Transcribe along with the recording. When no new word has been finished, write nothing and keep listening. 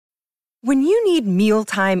When you need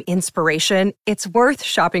mealtime inspiration, it's worth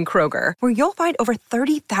shopping Kroger, where you'll find over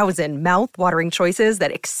 30,000 mouth-watering choices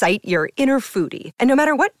that excite your inner foodie. And no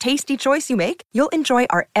matter what tasty choice you make, you'll enjoy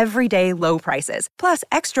our everyday low prices, plus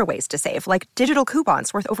extra ways to save, like digital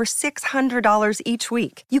coupons worth over $600 each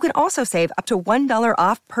week. You can also save up to $1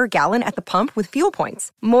 off per gallon at the pump with fuel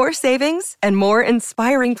points. More savings and more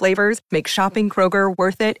inspiring flavors make shopping Kroger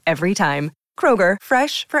worth it every time. Kroger,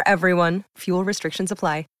 fresh for everyone. Fuel restrictions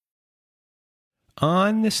apply.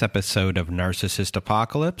 On this episode of Narcissist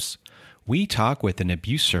Apocalypse, we talk with an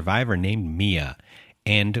abuse survivor named Mia.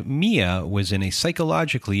 And Mia was in a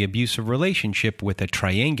psychologically abusive relationship with a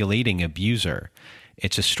triangulating abuser.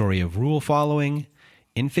 It's a story of rule following,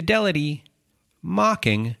 infidelity,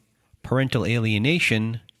 mocking, parental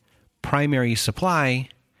alienation, primary supply,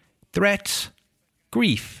 threats,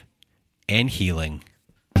 grief, and healing.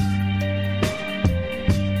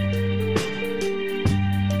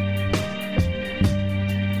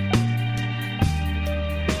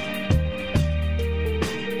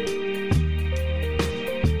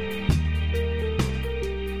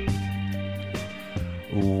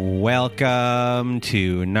 Welcome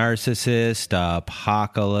to Narcissist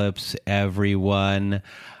Apocalypse, everyone.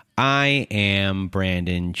 I am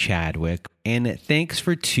Brandon Chadwick, and thanks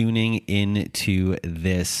for tuning in to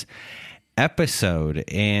this episode.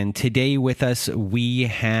 And today with us, we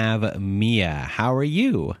have Mia. How are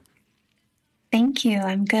you? Thank you.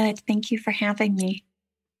 I'm good. Thank you for having me.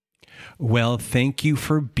 Well, thank you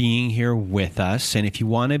for being here with us. And if you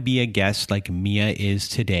want to be a guest like Mia is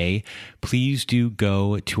today, please do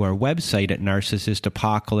go to our website at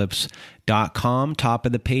narcissistapocalypse.com. Top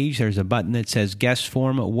of the page, there's a button that says guest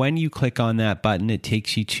form. When you click on that button, it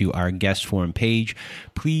takes you to our guest form page.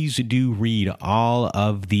 Please do read all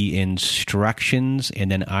of the instructions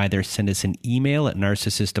and then either send us an email at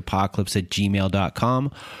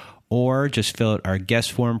narcissistapocalypse@gmail.com or just fill out our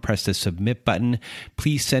guest form, press the submit button.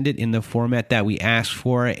 Please send it in the format that we ask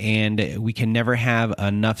for, and we can never have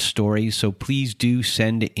enough stories, so please do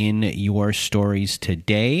send in your stories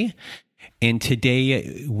today. And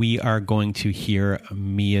today we are going to hear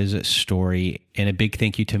Mia's story, and a big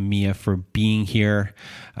thank you to Mia for being here.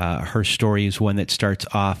 Her story is one that starts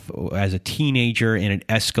off as a teenager and it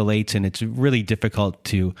escalates, and it's really difficult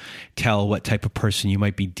to tell what type of person you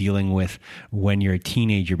might be dealing with when you're a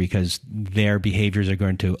teenager because their behaviors are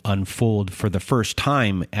going to unfold for the first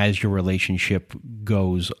time as your relationship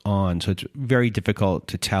goes on. So it's very difficult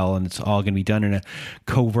to tell, and it's all going to be done in a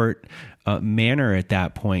covert manner at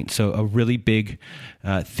that point. So a really big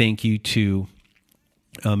thank you to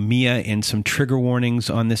Mia, and some trigger warnings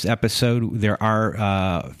on this episode. There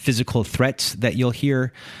are physical threats that you'll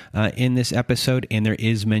hear in this episode, and there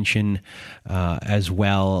is mention as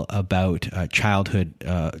well about child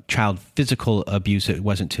physical abuse. It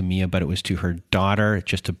wasn't to Mia, but it was to her daughter.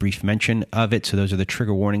 Just a brief mention of it. So those are the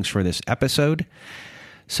trigger warnings for this episode.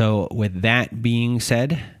 So with that being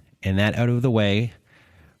said, and that out of the way,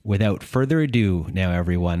 without further ado, now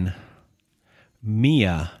everyone,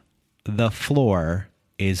 Mia, the floor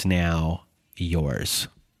is now yours.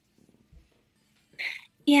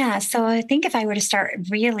 Yeah, so I think if I were to start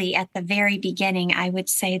really at the very beginning, I would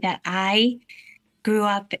say that I grew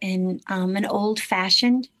up in an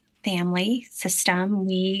old-fashioned family system.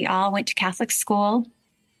 We all went to Catholic school.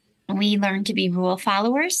 We learned to be rule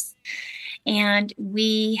followers, and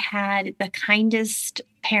we had the kindest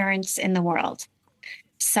parents in the world.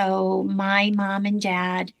 So my mom and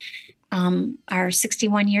dad are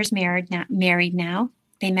 61 years married now.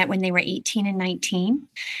 They met when they were 18 and 19.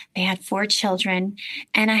 They had 4 children.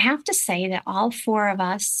 And I have to say that all 4 of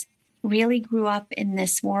us really grew up in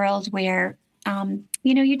this world where,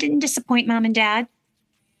 you didn't disappoint mom and dad.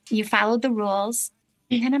 You followed the rules.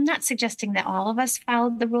 And I'm not suggesting that all of us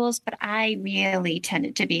followed the rules, but I really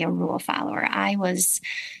tended to be a rule follower. I was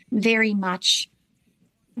very much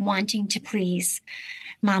wanting to please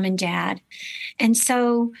mom and dad. And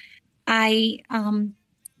so I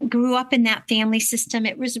grew up in that family system.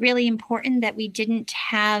 It was really important that we didn't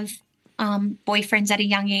have boyfriends at a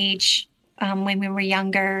young age. When we were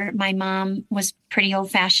younger, my mom was pretty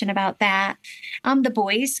old-fashioned about that. The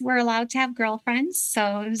boys were allowed to have girlfriends,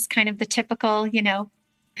 so it was kind of the typical,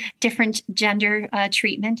 different gender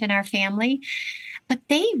treatment in our family. But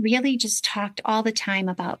they really just talked all the time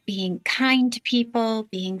about being kind to people,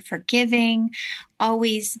 being forgiving,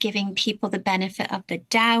 always giving people the benefit of the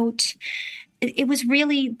doubt. It was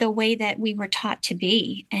really the way that we were taught to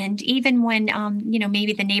be. And even when,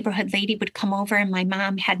 maybe the neighborhood lady would come over and my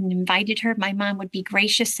mom hadn't invited her, my mom would be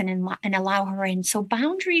gracious and allow her in. So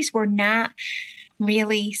boundaries were not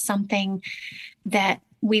really something that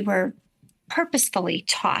we were purposefully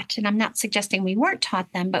taught. And I'm not suggesting we weren't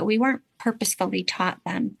taught them, but we weren't purposefully taught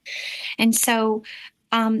them. And so,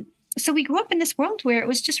 so we grew up in this world where it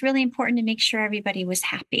was just really important to make sure everybody was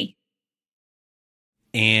happy.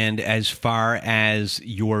 And as far as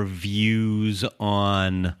your views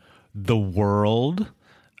on the world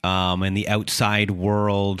and the outside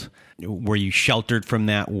world, were you sheltered from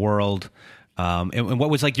that world? And what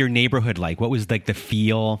was like your neighborhood like? What was like the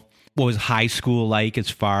feel? What was high school like as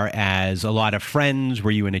far as a lot of friends?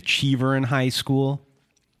 Were you an achiever in high school?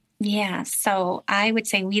 Yeah, so I would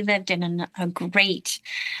say we lived in a great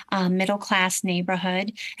middle-class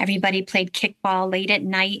neighborhood. Everybody played kickball late at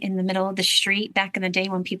night in the middle of the street back in the day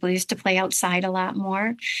when people used to play outside a lot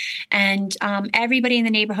more. And everybody in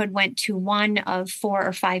the neighborhood went to one of 4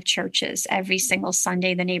 or 5 churches. Every single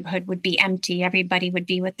Sunday, the neighborhood would be empty. Everybody would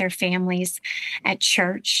be with their families at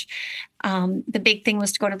church. The big thing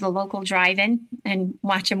was to go to the local drive-in and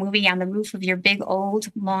watch a movie on the roof of your big, old,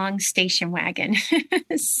 long station wagon.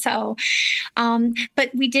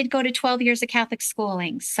 But we did go to 12 years of Catholic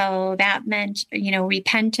schooling. So that meant,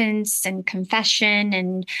 repentance and confession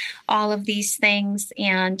and all of these things.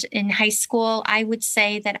 And in high school, I would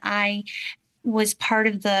say that I was part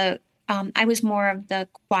of I was more of the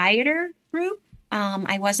quieter group.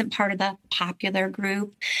 I wasn't part of the popular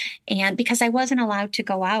group, and because I wasn't allowed to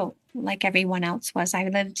go out like everyone else was. I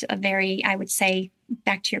lived I would say,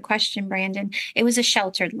 back to your question, Brandon, it was a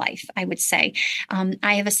sheltered life, I would say.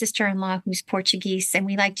 I have a sister-in-law who's Portuguese, and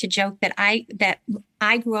we like to joke that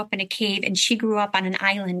I grew up in a cave and she grew up on an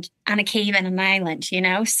island, on a cave and an island,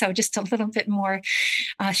 so just a little bit more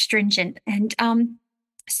stringent. And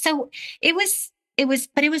so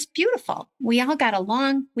but it was beautiful. We all got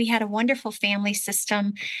along. We had a wonderful family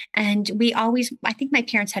system. And I think my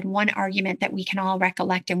parents had one argument that we can all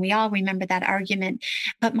recollect, and we all remember that argument.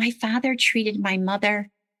 But my father treated my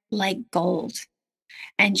mother like gold,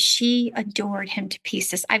 and she adored him to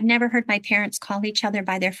pieces. I've never heard my parents call each other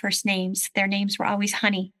by their first names. Their names were always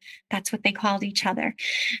honey. That's what they called each other.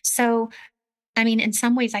 So, I mean, in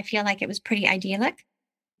some ways, I feel like it was pretty idyllic.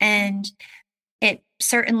 And it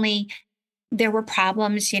certainly, there were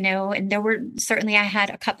problems, and I had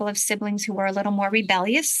a couple of siblings who were a little more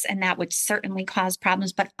rebellious, and that would certainly cause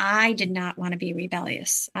problems, but I did not want to be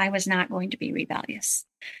rebellious. I was not going to be rebellious.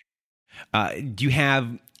 Do you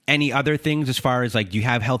have any other things as far as do you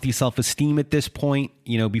have healthy self-esteem at this point,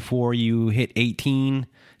 before you hit 18,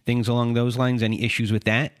 things along those lines? Any issues with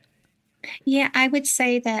that? Yeah, I would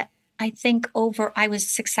say that I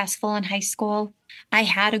was successful in high school. I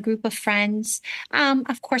had a group of friends.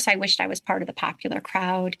 Of course, I wished I was part of the popular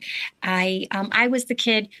crowd. I was the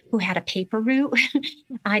kid who had a paper route.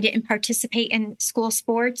 I didn't participate in school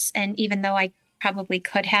sports, and even though I probably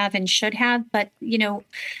could have and should have, but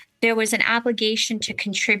there was an obligation to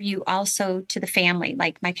contribute also to the family.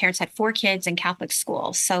 Like my parents had 4 kids in Catholic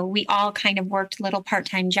school, so we all kind of worked little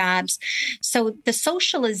part-time jobs. So the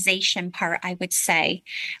socialization part, I would say,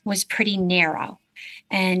 was pretty narrow.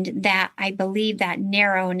 And that I believe that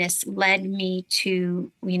narrowness led me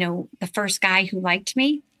to, the first guy who liked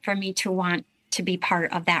me, for me to want to be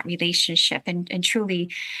part of that relationship. And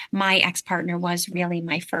truly, my ex-partner was really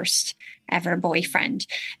my first ever boyfriend.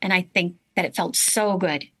 And I think that it felt so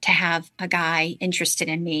good to have a guy interested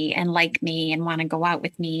in me and like me and want to go out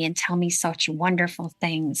with me and tell me such wonderful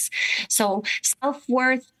things. So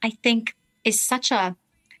self-worth, I think, is such a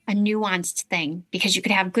nuanced thing, because you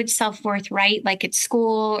could have good self-worth, right? Like at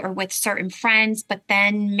school or with certain friends, but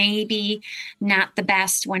then maybe not the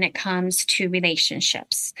best when it comes to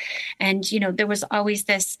relationships. And, there was always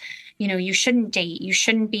this, you shouldn't date, you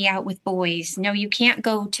shouldn't be out with boys. No, you can't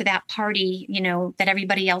go to that party, that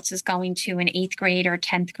everybody else is going to in 8th grade or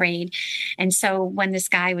 10th grade. And so when this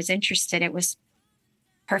guy was interested, it was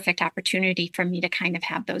perfect opportunity for me to kind of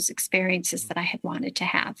have those experiences that I had wanted to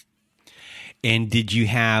have. And did you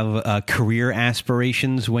have career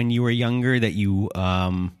aspirations when you were younger that you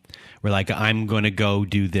were like, I'm going to go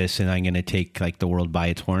do this and I'm going to take the world by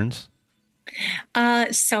its horns?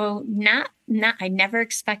 So I never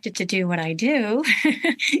expected to do what I do.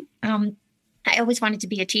 I always wanted to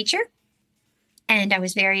be a teacher, and I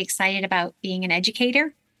was very excited about being an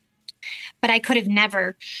educator, but I could have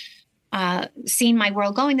never seen my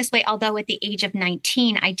world going this way. Although at the age of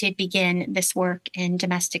 19, I did begin this work in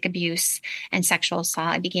domestic abuse and sexual assault.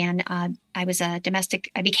 I became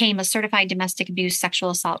a certified domestic abuse sexual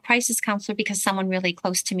assault crisis counselor because someone really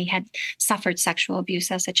close to me had suffered sexual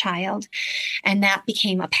abuse as a child. And that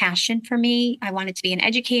became a passion for me. I wanted to be an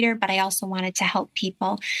educator, but I also wanted to help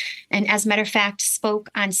people. And as a matter of fact, spoke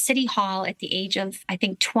on City Hall at the age of, I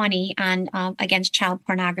think, 20 on against child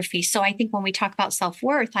pornography. So I think when we talk about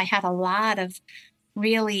self-worth, I had a lot of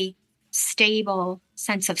really stable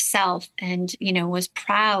sense of self and, was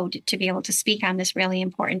proud to be able to speak on this really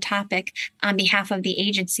important topic on behalf of the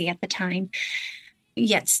agency at the time,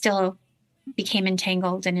 yet still became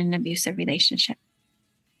entangled in an abusive relationship.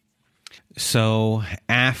 So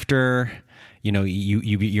after,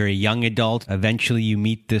 you're a young adult, eventually you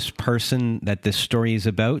meet this person that this story is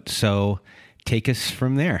about. So take us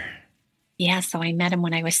from there. Yeah. So I met him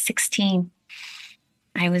when I was 16.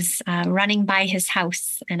 I was running by his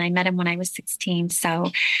house and I met him when I was 16.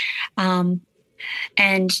 So,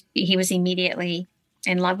 and he was immediately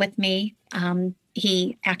in love with me.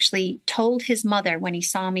 He actually told his mother when he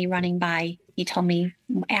saw me running by, he told me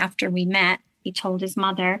after we met, he told his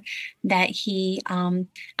mother that I'm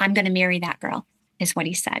going to marry that girl, is what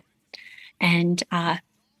he said. And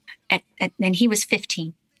then he was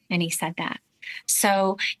 15 and he said that.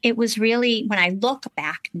 So it was really, when I look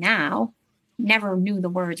back now, never knew the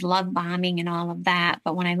words love bombing and all of that.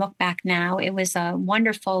 But when I look back now, it was a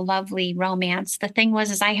wonderful, lovely romance. The thing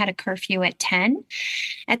was, I had a curfew at 10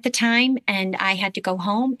 at the time and I had to go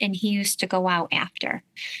home and he used to go out after.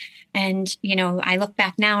 And, I look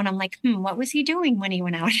back now and I'm like, what was he doing when he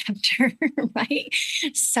went out after? Right.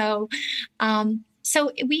 So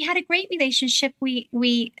we had a great relationship. We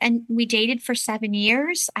dated for 7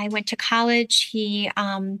 years. I went to college.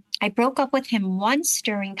 I broke up with him once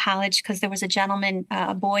during college because there was a gentleman,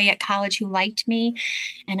 a boy at college who liked me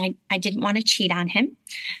and I didn't want to cheat on him.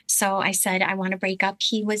 So I said, I want to break up.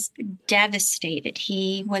 He was devastated.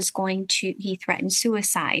 He threatened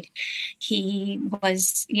suicide. He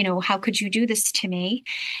was, how could you do this to me?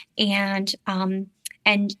 And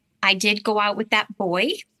I did go out with that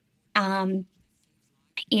boy.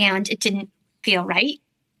 And it didn't feel right.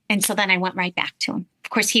 And so then I went right back to him.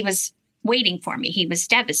 Of course, he was waiting for me. He was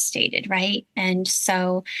devastated, right? And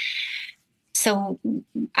so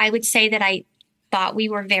I would say that I thought we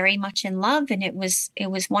were very much in love and it was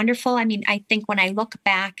wonderful. I mean, I think when I look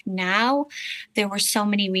back now, there were so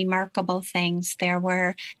many remarkable things. There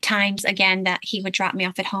were times, again, that he would drop me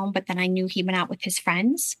off at home, but then I knew he went out with his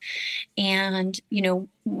friends. And,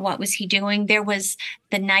 what was he doing? There was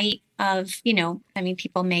the night of,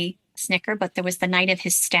 people may snicker, but there was the night of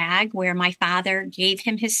his stag where my father gave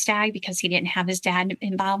him his stag because he didn't have his dad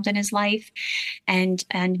involved in his life. And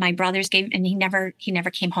my brothers and he never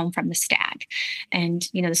came home from the stag. And,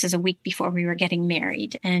 this is a week before we were getting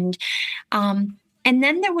married. And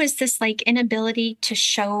then there was this inability to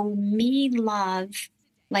show me love,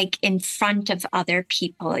 in front of other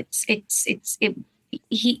people.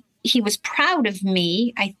 He was proud of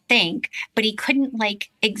me, I think, but he couldn't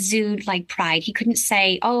exude pride. He couldn't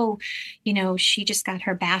say, oh, she just got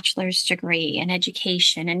her bachelor's degree in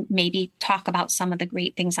education and maybe talk about some of the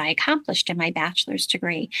great things I accomplished in my bachelor's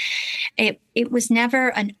degree. It was never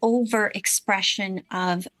an over expression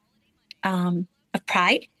of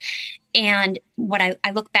pride. And what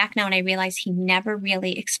I look back now and I realize he never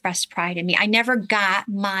really expressed pride in me. I never got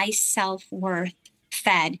my self-worth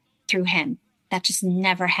fed through him. That just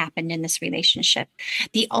never happened in this relationship.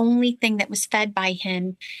 The only thing that was fed by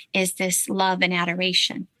him is this love and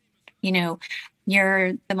adoration.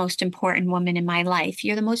 You're the most important woman in my life.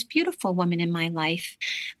 You're the most beautiful woman in my life.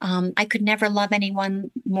 I could never love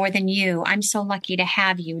anyone more than you. I'm so lucky to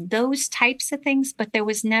have you. Those types of things. But there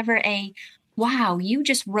was never a, wow, you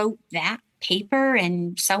just wrote that paper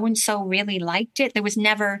and so really liked it. There was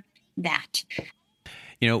never that.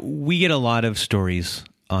 We get a lot of stories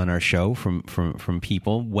on our show from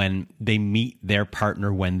people when they meet their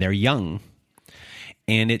partner when they're young.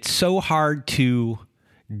 And it's so hard to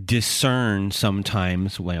discern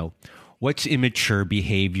sometimes, what's immature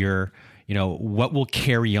behavior, what will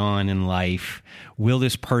carry on in life? Will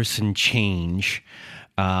this person change?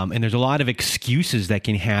 And there's a lot of excuses that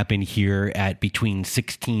can happen here at between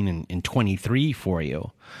 16 and 23 for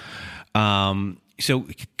you. So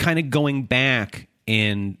kind of going back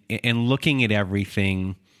and looking at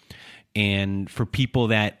everything, and for people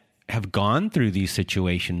that have gone through these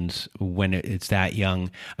situations when it's that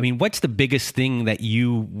young, I mean, what's the biggest thing that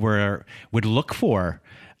you would look for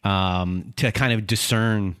to kind of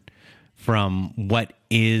discern from what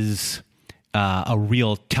is a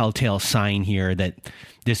real telltale sign here that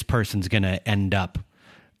this person's going to end up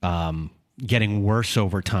getting worse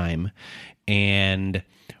over time? And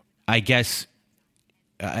I guess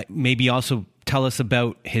maybe also tell us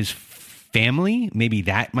about his family. Maybe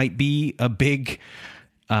that might be a big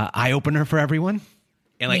eye opener for everyone,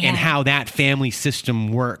 and and how that family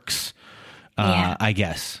system works. I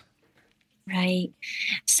guess. Right.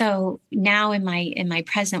 So now in my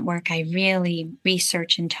present work, I really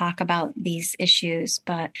research and talk about these issues,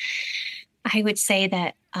 but I would say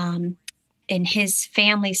that in his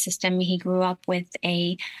family system, he grew up with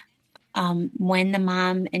when the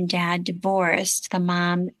mom and dad divorced, the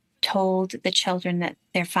mom told the children that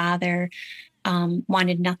their father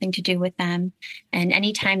wanted nothing to do with them. And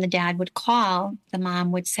anytime the dad would call, the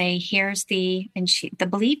mom would say, the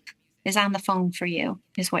bleep is on the phone for you,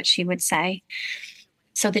 is what she would say.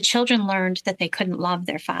 So the children learned that they couldn't love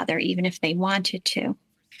their father, even if they wanted to.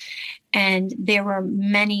 And there were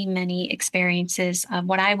many, many experiences of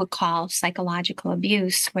what I would call psychological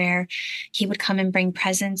abuse, where he would come and bring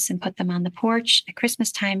presents and put them on the porch at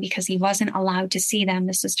Christmas time because he wasn't allowed to see them.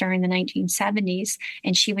 This was during the 1970s.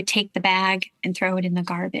 And she would take the bag and throw it in the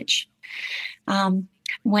garbage.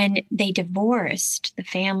 When they divorced, the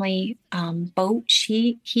family boat,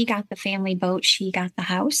 he got the family boat, she got the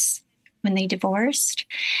house when they divorced.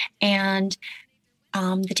 And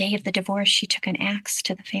the day of the divorce, she took an axe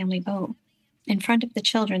to the family boat in front of the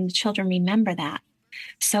children. The children remember that.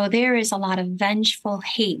 So there is a lot of vengeful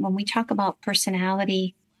hate. When we talk about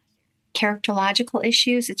personality, characterological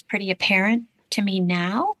issues, it's pretty apparent to me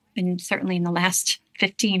now, and certainly in the last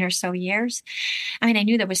 15 or so years. I mean, I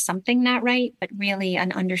knew there was something not right, but really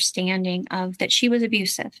an understanding of that she was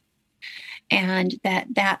abusive, and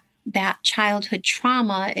that childhood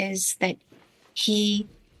trauma is that he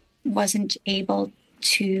wasn't able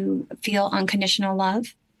to feel unconditional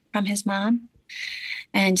love from his mom,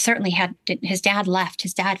 and certainly his dad left.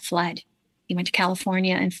 His dad fled. He went to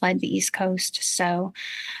California and fled the East Coast. So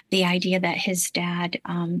the idea that his dad,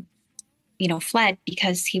 fled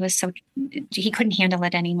because he couldn't handle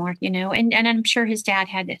it anymore, and I'm sure his dad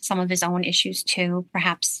had some of his own issues too,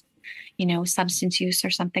 perhaps, substance use or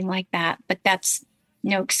something like that. But that's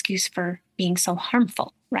no excuse for being so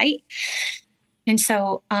harmful, right? And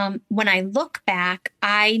so when I look back,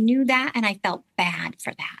 I knew that and I felt bad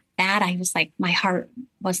for that. I was like, my heart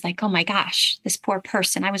was like, oh my gosh, this poor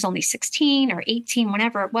person. I was only 16 or 18,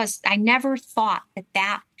 whenever it was. I never thought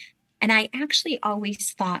that, and I actually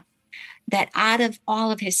always thought that out of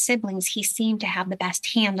all of his siblings, he seemed to have the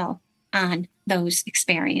best handle on those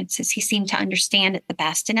experiences. He seemed to understand it the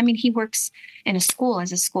best. And I mean, he works in a school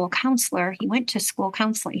as a school counselor. He went to school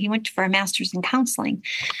counseling. He went for a master's in counseling.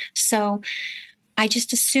 So I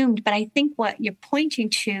just assumed, but I think what you're pointing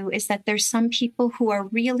to is that there's some people who are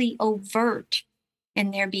really overt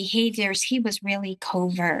in their behaviors. He was really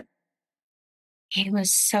covert. He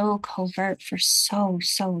was so covert for so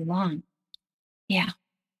long. Yeah.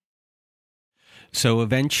 So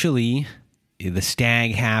eventually the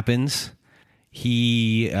stag happens.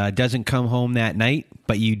 He doesn't come home that night,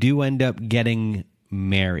 but you do end up getting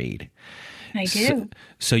married. I do.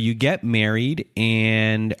 So you get married,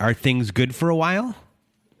 and are things good for a while?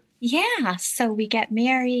 Yeah. So we get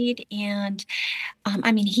married, and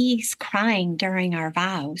he's crying during our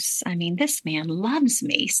vows. I mean, this man loves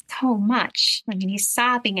me so much. I mean, he's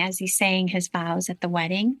sobbing as he's saying his vows at the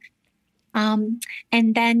wedding. And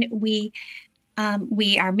then we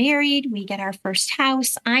are married. We get our first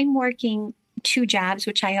house. I'm working 2 jobs,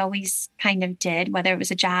 which I always kind of did, whether it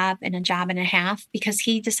was a job and a half, because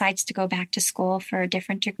he decides to go back to school for a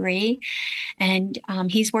different degree. And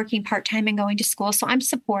he's working part-time and going to school. So I'm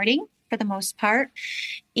supporting for the most part.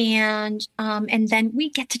 And then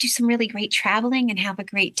we get to do some really great traveling and have a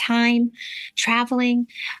great time traveling.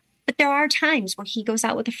 But there are times where he goes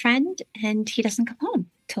out with a friend and he doesn't come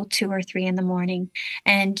home till 2 or 3 in the morning.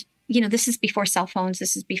 And this is before cell phones.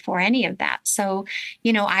 This is before any of that. So,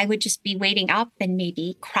 I would just be waiting up and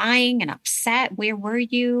maybe crying and upset. Where were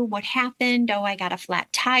you? What happened? Oh, I got a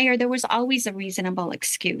flat tire. There was always a reasonable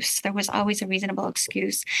excuse. Then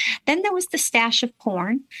there was the stash of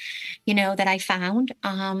porn, that I found.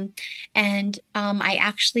 I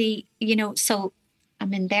actually, so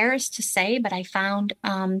I'm embarrassed to say, but I found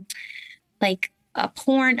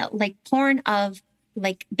porn of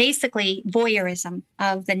basically voyeurism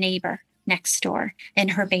of the neighbor next door in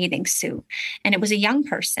her bathing suit. And it was a young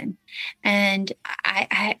person. And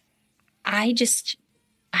I just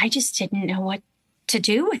didn't know what to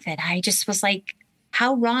do with it. I just was like,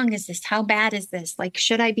 how wrong is this? How bad is this? Like,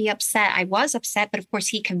 should I be upset? I was upset, but of course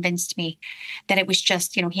he convinced me that it was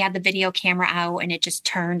just, he had the video camera out and it just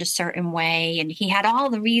turned a certain way. And he had all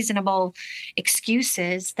the reasonable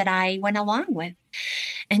excuses that I went along with.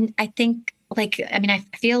 And I think, I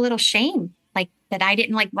feel a little shame, that I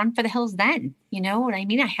didn't run for the hills then, you know what I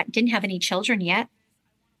mean? I didn't have any children yet.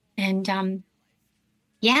 And,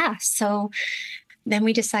 so then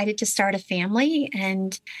we decided to start a family.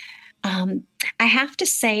 And, I have to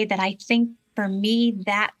say that I think for me,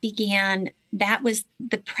 that was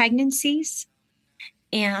the pregnancies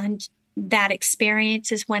and that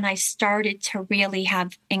experience is when I started to really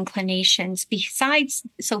have inclinations besides.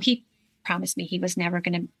 So he promised me he was never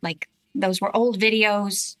going to, like, those were old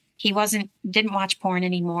videos. He didn't watch porn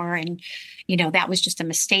anymore. And, that was just a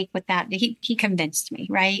mistake with that. He convinced me.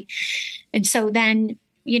 Right. And so then,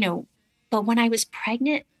 but when I was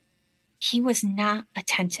pregnant, he was not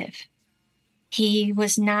attentive. He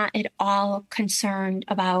was not at all concerned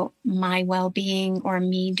about my well-being or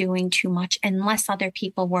me doing too much unless other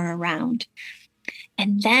people were around.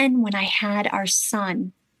 And then when I had our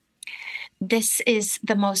son, this is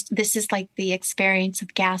like the experience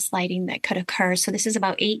of gaslighting that could occur. So this is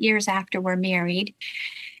about 8 years after we're married.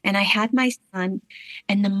 And I had my son,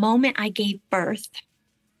 and the moment I gave birth,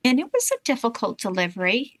 and it was a difficult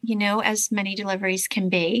delivery, as many deliveries can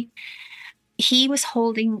be, he was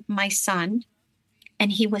holding my son.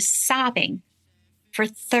 And he was sobbing for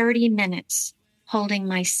 30 minutes, holding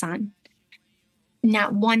my son,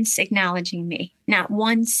 not once acknowledging me, not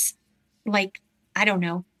once, like, I don't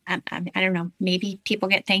know. I don't know. Maybe people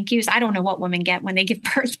get thank yous. I don't know what women get when they give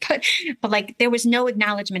birth, but like there was no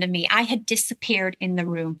acknowledgement of me. I had disappeared in the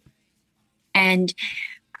room. And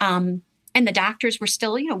the doctors were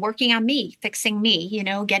still, working on me, fixing me,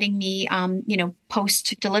 getting me,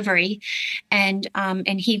 post delivery. And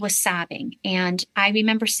he was sobbing. And I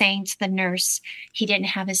remember saying to the nurse, he didn't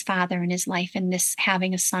have his father in his life, and this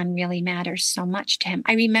having a son really matters so much to him.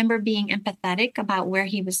 I remember being empathetic about where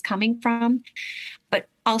he was coming from, but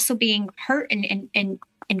also being hurt and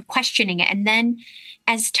questioning it. And then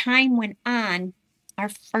as time went on, our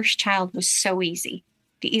first child was so easy,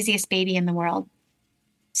 the easiest baby in the world.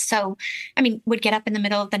 So, would get up in the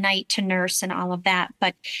middle of the night to nurse and all of that.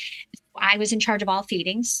 But I was in charge of all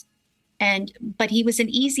feedings. But he was an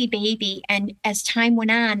easy baby. And as time went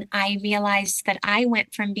on, I realized that I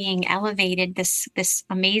went from being elevated, this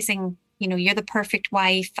amazing, you're the perfect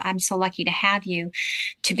wife, I'm so lucky to have you,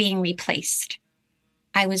 to being replaced.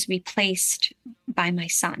 I was replaced by my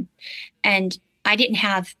son. And I didn't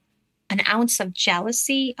have an ounce of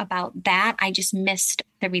jealousy about that. I just missed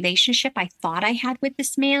the relationship I thought I had with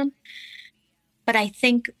this man. But I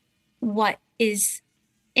think what is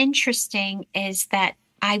interesting is that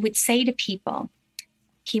I would say to people,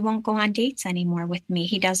 he won't go on dates anymore with me.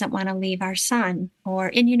 He doesn't want to leave our son.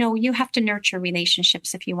 And you have to nurture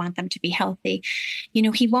relationships if you want them to be healthy.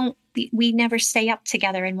 We never stay up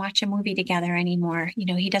together and watch a movie together anymore.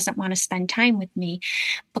 He doesn't want to spend time with me.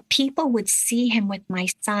 But people would see him with my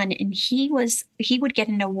son, and he would get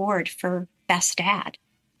an award for best dad.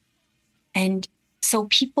 And so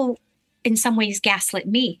people in some ways gaslit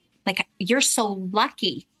me. Like, you're so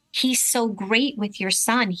lucky. He's so great with your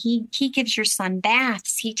son. He gives your son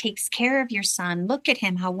baths. He takes care of your son. Look at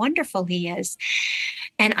him, how wonderful he is.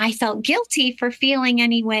 And I felt guilty for feeling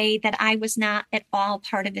anyway that I was not at all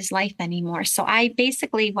part of his life anymore. So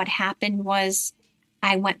what happened was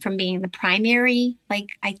I went from being the primary,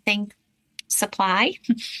 supply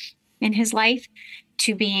in his life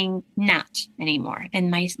to being not anymore.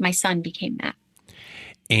 And my son became that.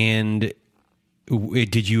 And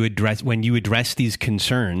did you when you addressed these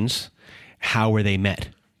concerns, how were they met?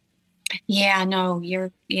 Yeah, no,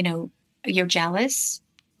 you're jealous,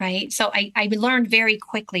 right? So I learned very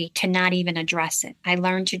quickly to not even address it. I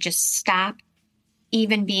learned to just stop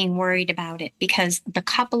even being worried about it, because the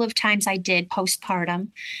couple of times I did postpartum,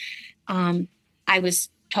 I was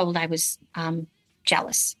told I was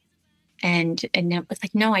jealous. And it was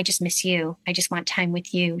like, no, I just miss you. I just want time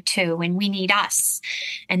with you too. And we need us.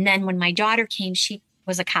 And then when my daughter came, she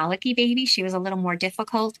was a colicky baby. She was a little more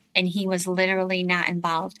difficult, and he was literally not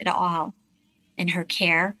involved at all in her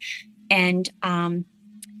care. And I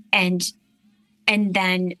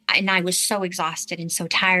was so exhausted and so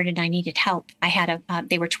tired, and I needed help.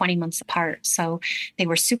 They were 20 months apart. So they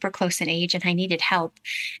were super close in age, and I needed help.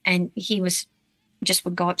 And he would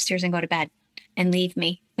go upstairs and go to bed and leave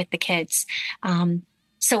me with the kids.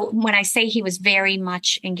 So when I say he was very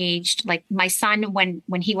much engaged, like my son,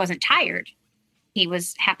 when he wasn't tired, he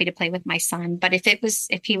was happy to play with my son. But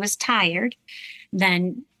if he was tired,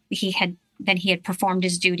 then he had performed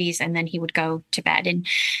his duties, and then he would go to bed. And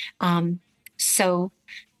so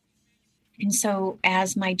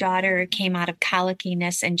as my daughter came out of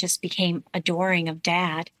colickiness and just became adoring of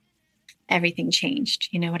dad, everything changed.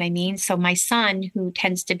 You know what I mean? So my son, who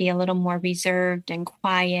tends to be a little more reserved and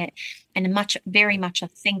quiet and very much a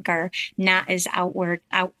thinker, not as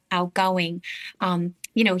outgoing,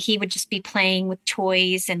 he would just be playing with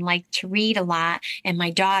toys and liked to read a lot. And my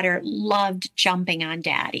daughter loved jumping on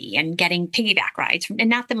daddy and getting piggyback rides. And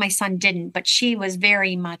not that my son didn't, but she was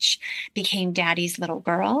very much became daddy's little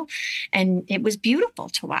girl. And it was beautiful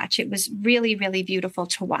to watch. It was really, really beautiful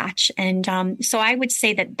to watch. And so I would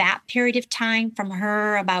say that period of time from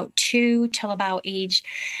her about 2 till about age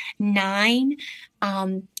 9,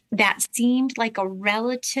 that seemed like a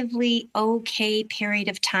relatively okay period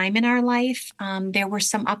of time in our life. There were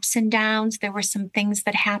some ups and downs. There were some things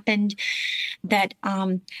that happened that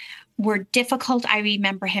were difficult. I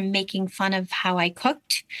remember him making fun of how I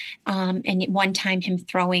cooked. And one time him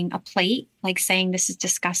throwing a plate, like saying, "This is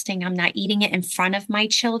disgusting. I'm not eating it," in front of my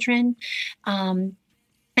children.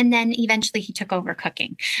 And then eventually he took over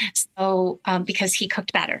cooking. So, because he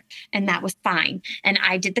cooked better, and that was fine. And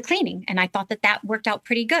I did the cleaning, and I thought that worked out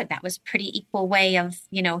pretty good. That was a pretty equal way of,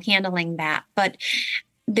 handling that. But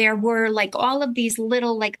there were like all of these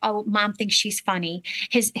little, like, "Oh, mom thinks she's funny."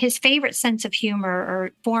 His favorite sense of humor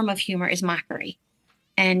or form of humor is mockery.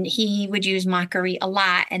 And he would use mockery a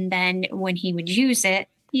lot. And then when he would use it,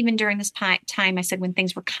 even during this time, I said when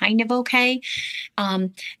things were kind of okay,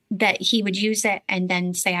 that he would use it and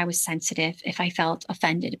then say I was sensitive if I felt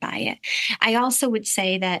offended by it. I also would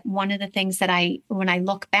say that one of the things that when I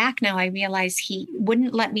look back now, I realize he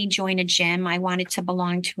wouldn't let me join a gym. I wanted to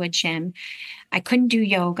belong to a gym. I couldn't do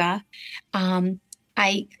yoga.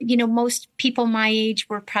 Most people my age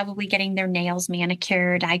were probably getting their nails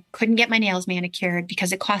manicured. I couldn't get my nails manicured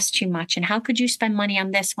because it cost too much. And how could you spend money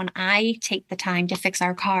on this when I take the time to fix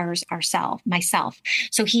our cars myself?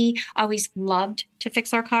 So he always loved to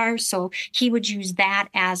fix our cars. So he would use that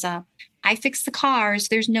as I fix the cars.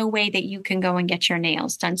 There's no way that you can go and get your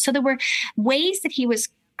nails done. So there were ways that he was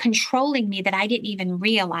controlling me that I didn't even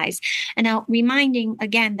realize. And now reminding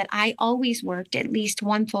again that I always worked at least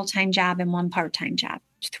one full-time job and one part-time job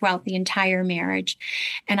throughout the entire marriage.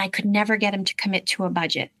 And I could never get him to commit to a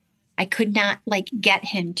budget. I could not get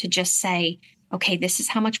him to just say, "Okay, this is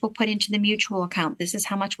how much we'll put into the mutual account. This is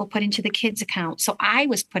how much we'll put into the kids' account." So I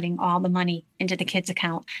was putting all the money into the kids'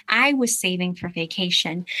 account. I was saving for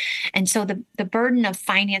vacation. And so the burden of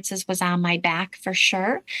finances was on my back for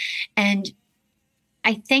sure. And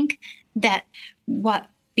I think that what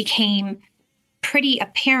became pretty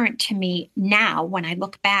apparent to me now when I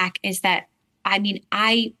look back is that,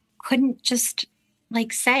 I couldn't just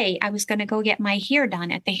say I was going to go get my hair done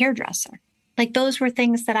at the hairdresser. Those were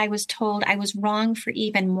things that I was told I was wrong for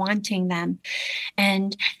even wanting them.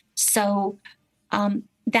 And so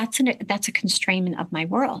that's a constraint of my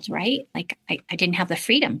world, right? I didn't have the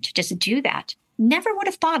freedom to just do that. Never would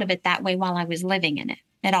have thought of it that way while I was living in it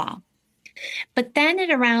at all. But then at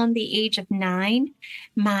around the age of 9,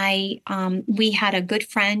 we had a good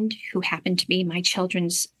friend who happened to be my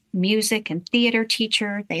children's music and theater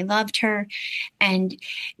teacher. They loved her, and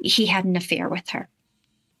he had an affair with her.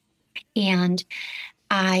 And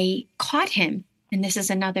I caught him, and this is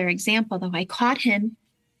another example, though. I caught him.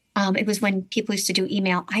 It was when people used to do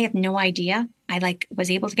email. I have no idea. I was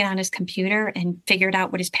able to get on his computer and figured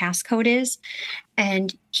out what his passcode is.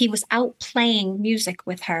 And he was out playing music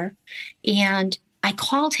with her. And I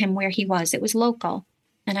called him where he was. It was local.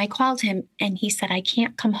 And I called him and he said, "I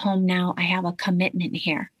can't come home now. I have a commitment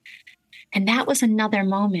here." And that was another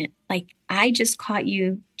moment. I just caught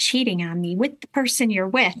you cheating on me with the person you're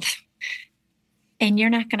with. And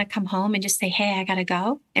you're not going to come home and just say, "Hey, I got to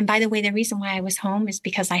go." And by the way, the reason why I was home is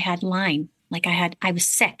because I had Lyme. I was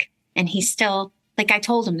sick. And he still, I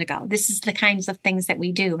told him to go. This is the kinds of things that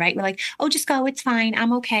we do, right? We're like, "Oh, just go. It's fine.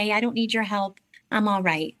 I'm okay. I don't need your help. I'm all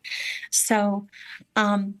right." So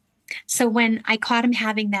when I caught him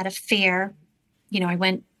having that affair, I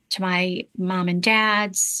went to my mom and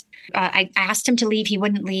dad's. I asked him to leave. He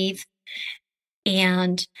wouldn't leave.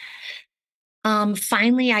 And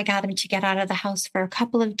finally, I got him to get out of the house for a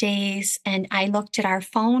couple of days. And I looked at our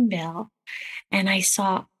phone bill and I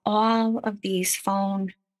saw all of these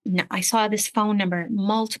I saw this phone number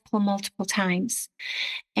multiple times.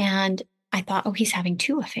 And I thought, "Oh, he's having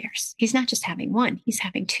 2 affairs. He's not just having one, he's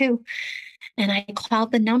having 2. And I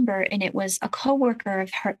called the number, and it was a coworker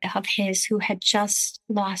of his who had just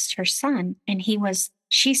lost her son. And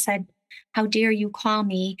she said, "How dare you call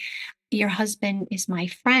me? Your husband is my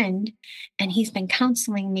friend, and he's been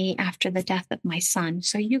counseling me after the death of my son."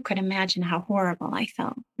 So you could imagine how horrible I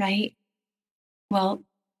felt, right? Well,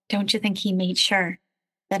 don't you think he made sure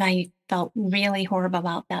that I felt really horrible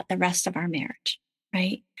about that the rest of our marriage,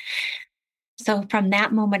 right? So from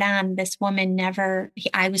that moment on, this woman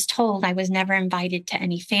I was told I was never invited to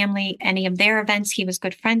any of their events. He was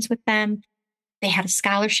good friends with them. They had a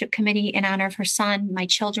scholarship committee in honor of her son. My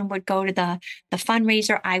children would go to the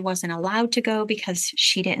fundraiser. I wasn't allowed to go because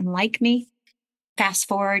she didn't like me. Fast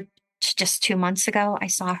forward to just 2 months ago, I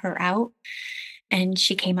saw her out and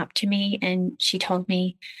she came up to me and she told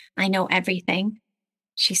me, I know everything.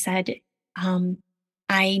 She said,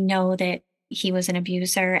 I know that he was an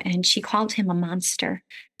abuser, and she called him a monster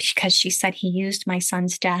because she said he used my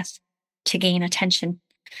son's death to gain attention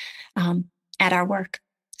at our work.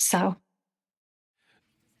 So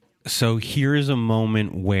here's a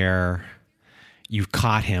moment where you've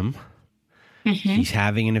caught him. Mm-hmm. He's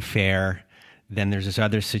having an affair. Then there's this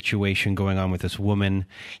other situation going on with this woman.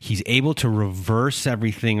 He's able to reverse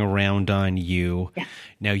everything around on you. Yeah.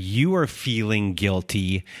 Now you are feeling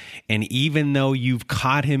guilty. And even though you've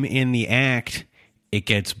caught him in the act, it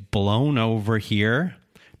gets blown over here.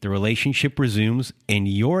 The relationship resumes and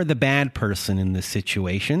you're the bad person in this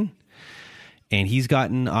situation. And he's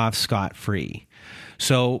gotten off scot-free.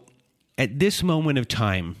 So at this moment of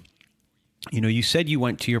time, you said you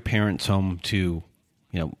went to your parents' home to,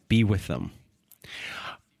 be with them.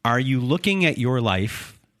 Are you looking at your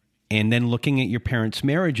life and then looking at your parents'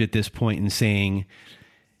 marriage at this point and saying,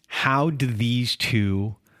 how do these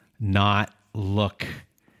two not look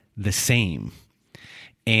the same?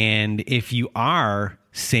 And if you are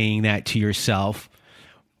saying that to yourself,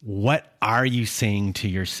 what are you saying to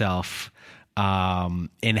yourself?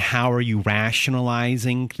 And how are you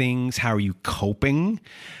rationalizing things? How are you coping?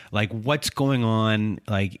 Like, what's going on,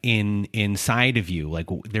 like, inside of you? Like,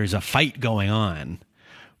 there's a fight going on.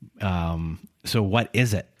 So what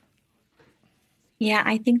is it? Yeah,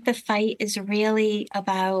 I think the fight is really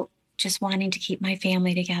about just wanting to keep my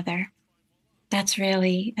family together. That's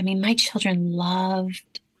really, my children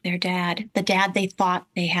loved their dad, the dad they thought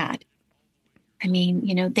they had.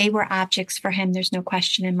 They were objects for him. There's no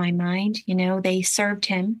question in my mind. They served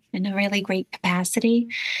him in a really great capacity.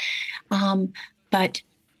 But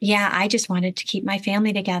yeah, I just wanted to keep my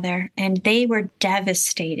family together. And they were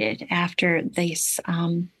devastated after this,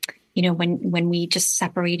 when we just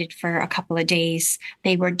separated for a couple of days,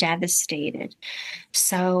 they were devastated.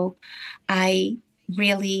 So I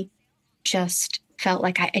really just felt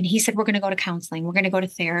like and he said, we're going to go to counseling. We're going to go to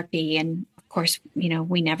therapy. And of course,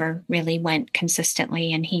 we never really went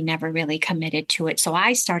consistently and he never really committed to it. So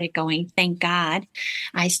I started going, thank God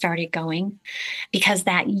I started going, because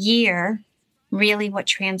that year, really what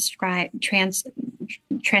transpired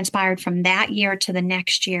from that year to the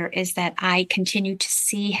next year is that I continued to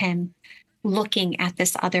see him looking at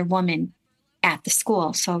this other woman at the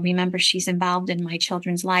school. So remember, she's involved in my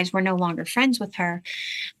children's lives. We're no longer friends with her,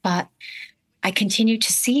 but I continued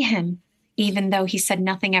to see him, even though he said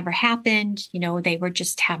nothing ever happened. They were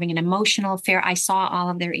just having an emotional affair. I saw all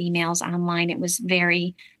of their emails online. It was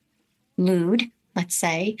very lewd, let's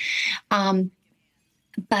say.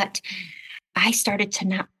 But I started to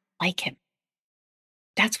not like him.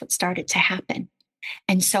 That's what started to happen.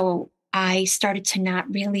 And so I started to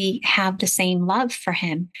not really have the same love for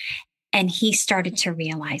him. And he started to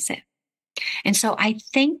realize it. And so I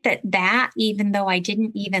think that even though I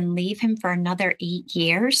didn't even leave him for another 8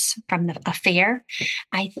 years from the affair,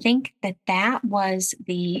 I think that was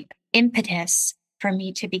the impetus for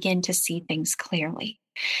me to begin to see things clearly.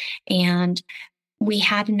 And we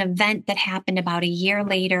had an event that happened about a year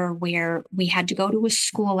later where we had to go to a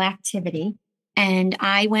school activity. And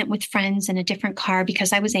I went with friends in a different car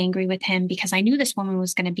because I was angry with him, because I knew this woman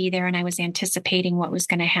was going to be there and I was anticipating what was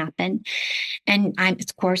going to happen. And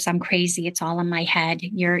of course, I'm crazy. It's all in my head.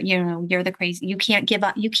 You're the crazy. You can't give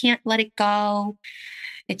up. You can't let it go.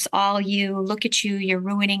 It's all you. Look at you. You're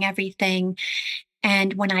ruining everything.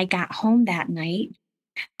 And when I got home that night,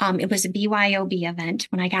 it was a BYOB event.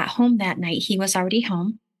 When I got home that night, he was already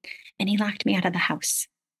home and he locked me out of the house.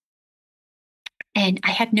 And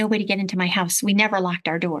I had no way to get into my house. We never locked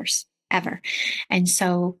our doors, ever. And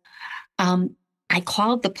so I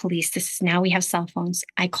called the police. Now we have cell phones.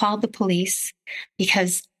 I called the police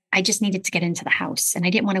because I just needed to get into the house. And I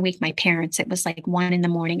didn't want to wake my parents. It was like 1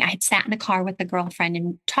 a.m. I had sat in a car with a girlfriend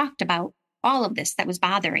and talked about all of this that was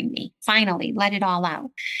bothering me. Finally, let it all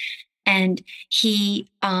out. And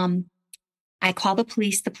I call the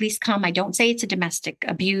police come. I don't say it's a domestic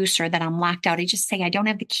abuse or that I'm locked out. I just say, I don't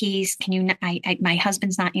have the keys. Can you, my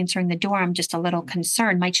husband's not answering the door. I'm just a little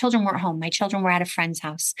concerned. My children weren't home. My children were at a friend's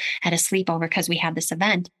house at a sleepover because we had this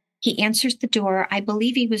event. He answers the door. I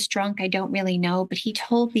believe he was drunk. I don't really know, but he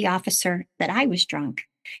told the officer that I was drunk.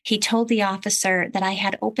 He told the officer that I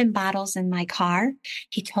had open bottles in my car.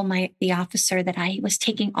 He told the officer that I was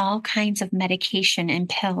taking all kinds of medication and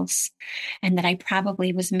pills and that I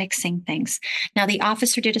probably was mixing things. Now, the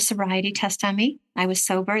officer did a sobriety test on me. I was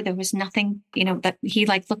sober. There was nothing, that he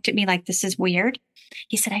looked at me like, this is weird.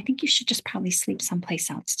 He said, I think you should just probably sleep someplace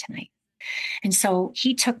else tonight. And so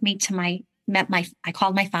he took me to I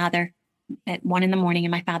called my father at 1 a.m, and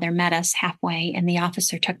my father met us halfway, and the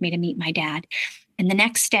officer took me to meet my dad. And the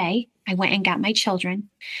next day I went and got my children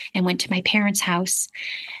and went to my parents' house,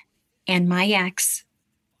 and my ex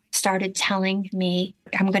started telling me,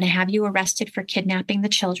 I'm going to have you arrested for kidnapping the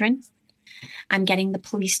children. I'm getting the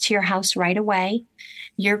police to your house right away.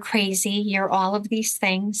 You're crazy. You're all of these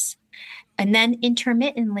things. And then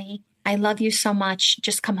intermittently, I love you so much.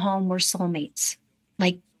 Just come home. We're soulmates.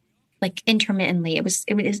 Like intermittently. It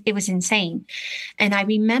was insane. And I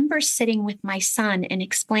remember sitting with my son and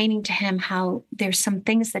explaining to him how there's some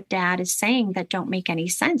things that dad is saying that don't make any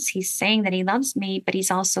sense. He's saying that he loves me, but he's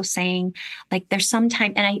also saying there's some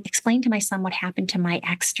time. And I explained to my son what happened to my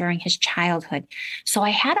ex during his childhood. So I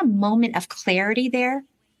had a moment of clarity there,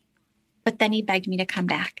 but then he begged me to come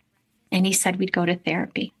back and he said we'd go to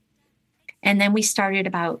therapy. And then we started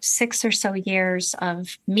about 6 or so years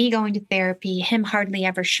of me going to therapy, him hardly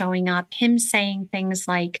ever showing up, him saying things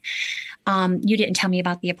like, you didn't tell me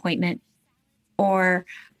about the appointment, or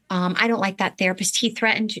I don't like that therapist. He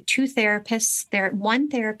threatened 2 therapists. One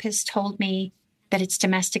therapist told me that it's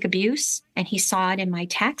domestic abuse, and he saw it in my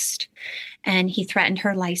text, and he threatened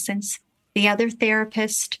her license. The other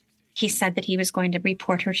therapist, he said that he was going to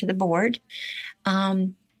report her to the board.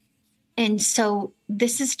 And so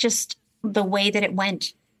this is just the way that it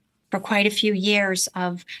went for quite a few years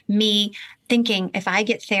of me thinking if I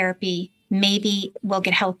get therapy, maybe we'll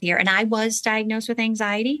get healthier. And I was diagnosed with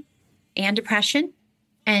anxiety and depression.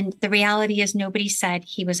 And the reality is nobody said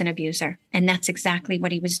he was an abuser. And that's exactly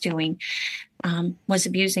what he was doing, was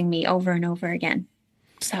abusing me over and over again.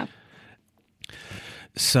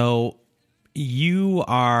 So you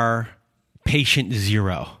are patient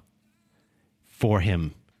zero for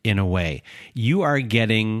him in a way. You are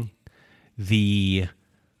getting the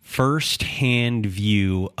first-hand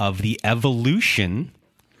view of the evolution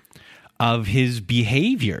of his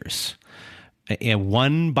behaviors, and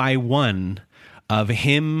one by one, of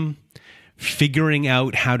him figuring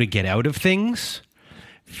out how to get out of things,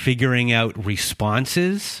 figuring out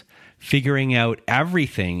responses, figuring out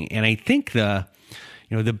everything. And I think the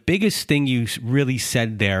biggest thing you really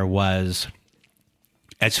said there was,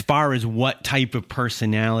 as far as what type of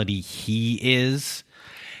personality he is,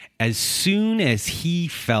 as soon as he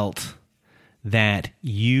felt that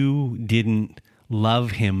you didn't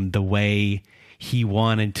love him the way he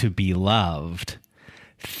wanted to be loved,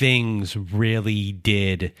 things really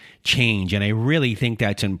did change. And I really think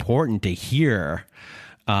that's important to hear,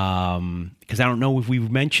 because I don't know if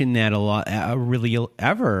we've mentioned that a lot, really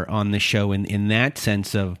ever on the show, in that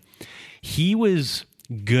sense of he was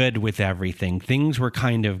good with everything. Things were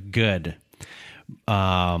kind of good.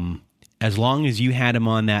 As long as you had him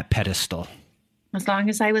on that pedestal. As long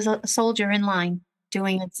as I was a soldier in line,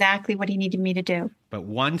 doing exactly what he needed me to do. But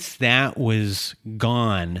once that was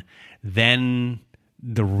gone, then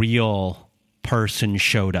the real person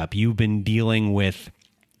showed up. You've been dealing with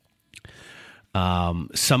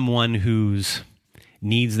someone who's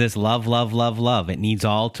needs this love, love, love, love. It needs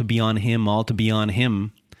all to be on him, all to be on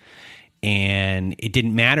him. And it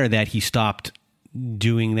didn't matter that he stopped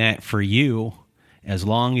doing that for you. As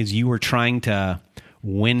long as you were trying to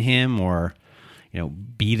win him or,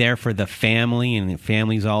 be there for the family, and the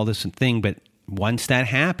family's all this thing. But once that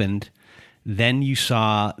happened, then you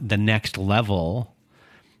saw the next level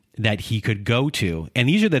that he could go to. And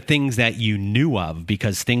these are the things that you knew of,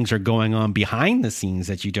 because things are going on behind the scenes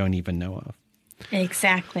that you don't even know of.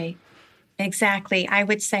 Exactly. I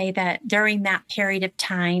would say that during that period of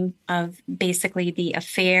time of basically the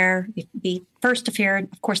affair, the first affair,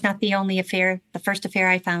 of course, not the only affair, the first affair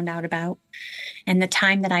I found out about, and the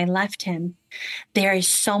time that I left him, there is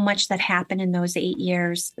so much that happened in those 8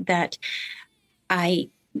 years that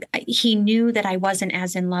he knew that I wasn't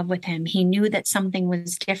as in love with him. He knew that something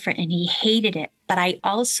was different and he hated it. But I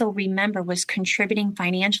also remember was contributing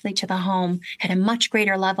financially to the home at a much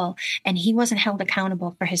greater level, and he wasn't held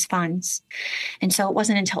accountable for his funds. And so it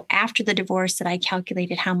wasn't until after the divorce that I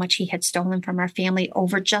calculated how much he had stolen from our family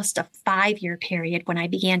over just a 5-year period when I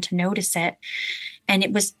began to notice it. And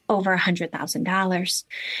it was over $100,000.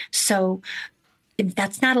 So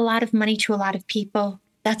that's not a lot of money to a lot of people.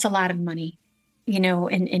 That's a lot of money,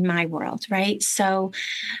 in my world, right? So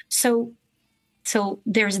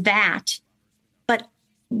there's that. But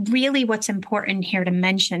really what's important here to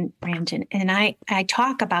mention, Brandon, and I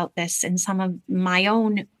talk about this in some of my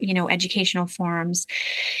own, educational forums,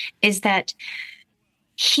 is that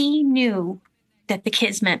he knew that the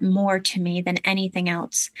kids meant more to me than anything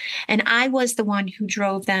else. And I was the one who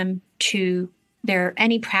drove them to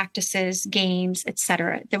any practices, games,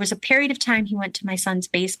 etc. There was a period of time he went to my son's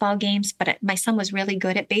baseball games, but my son was really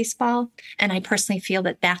good at baseball. And I personally feel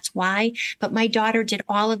that that's why. But my daughter did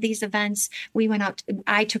all of these events. We went out.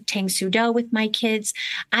 I took Tang Soo Do with my kids.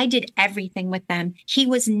 I did everything with them. He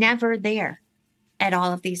was never there at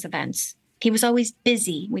all of these events. He was always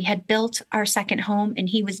busy. We had built our second home and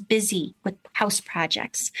he was busy with house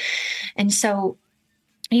projects. And so,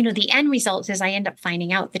 the end result is I end up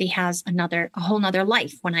finding out that he has a whole nother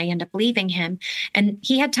life when I end up leaving him. And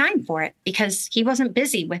he had time for it because he wasn't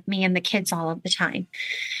busy with me and the kids all of the time.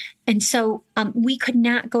 And so we could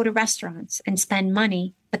not go to restaurants and spend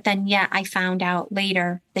money. But then, I found out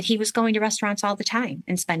later that he was going to restaurants all the time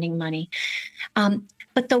and spending money.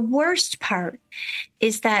 But the worst part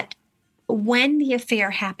is that when the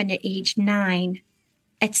affair happened at age 9,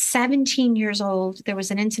 at 17 years old, there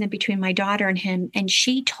was an incident between my daughter and him, and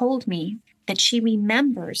she told me that she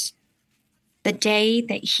remembers the day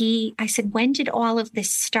that I said, when did all of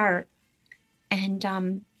this start?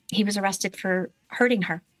 And he was arrested for hurting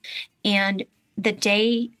her. And the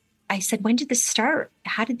day I said, when did this start?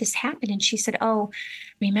 How did this happen? And she said, oh,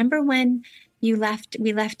 remember when we left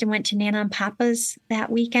and went to Nana and Papa's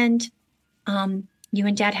that weekend? You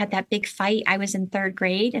and Dad had that big fight. I was in 3rd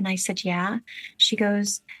grade. And I said, yeah. She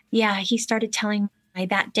goes, yeah, he started telling me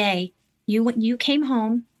that day, you came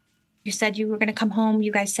home. You said you were going to come home.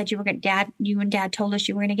 You guys said you and Dad told us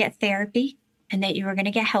you were going to get therapy and that you were going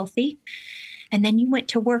to get healthy. And then you went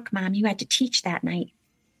to work, Mom. You had to teach that night.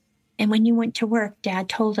 And when you went to work, Dad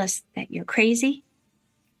told us that you're crazy,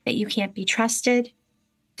 that you can't be trusted,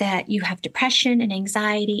 that you have depression and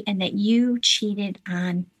anxiety, and that you cheated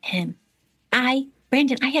on him.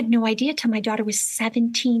 Brandon, I had no idea till my daughter was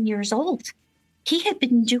 17 years old. He had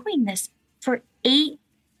been doing this for 8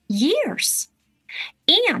 years.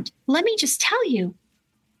 And let me just tell you,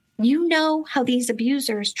 you know how these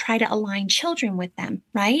abusers try to align children with them,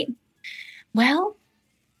 right? Well,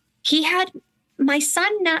 he had my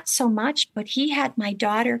son, not so much, but he had my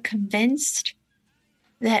daughter convinced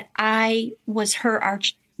that I was her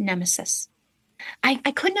arch nemesis. I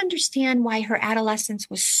couldn't understand why her adolescence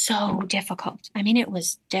was so difficult. I mean, it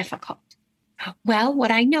was difficult. Well, what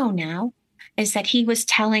I know now is that he was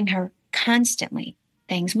telling her constantly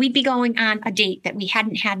things. We'd be going on a date that we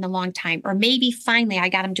hadn't had in a long time, or maybe finally I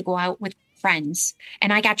got him to go out with friends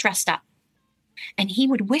and I got dressed up. And he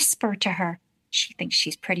would whisper to her, she thinks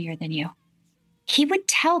she's prettier than you. He would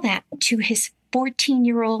tell that to his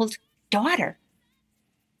 14-year-old daughter.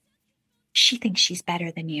 She thinks she's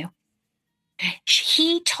better than you.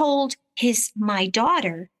 He told my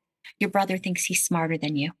daughter, your brother thinks he's smarter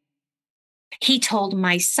than you. He told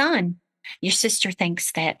my son, your sister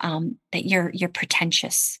thinks that you're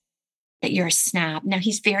pretentious, that you're a snob. Now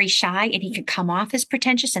he's very shy and he can come off as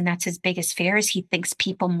pretentious, and that's his biggest fear, is he thinks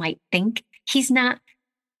people might think he's not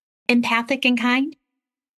empathic and kind.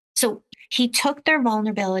 So he took their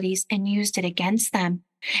vulnerabilities and used it against them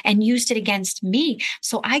and used it against me.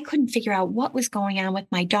 So I couldn't figure out what was going on with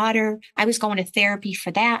my daughter. I was going to therapy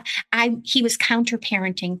for that. He was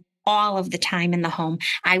counter-parenting all of the time in the home.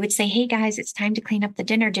 I would say, hey guys, it's time to clean up the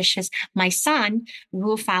dinner dishes. My son,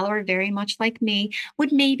 rule follower, very much like me,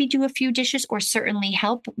 would maybe do a few dishes or certainly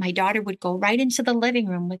help. But my daughter would go right into the living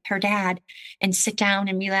room with her dad and sit down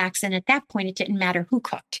and relax. And at that point, it didn't matter who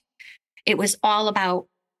cooked. It was all about,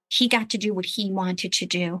 he got to do what he wanted to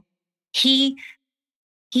do. He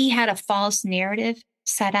had a false narrative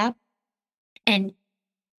set up, and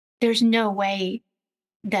there's no way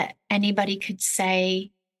that anybody could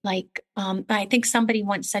say, like, I think somebody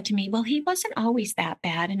once said to me, well, he wasn't always that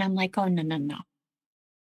bad. And I'm like, oh, no.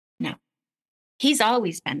 He's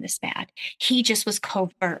always been this bad. He just was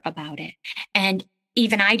covert about it. And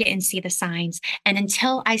even I didn't see the signs. And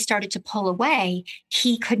until I started to pull away,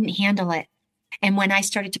 he couldn't handle it. And when I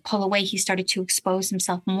started to pull away, he started to expose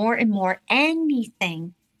himself more and more,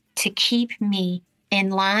 anything to keep me in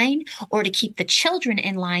line or to keep the children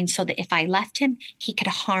in line, so that if I left him, he could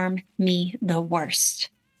harm me the worst.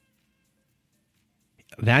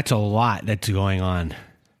 That's a lot that's going on.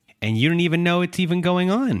 And you don't even know it's even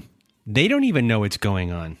going on. They don't even know it's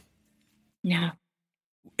going on. No.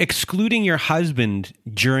 Excluding your husband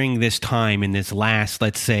during this time, in this last,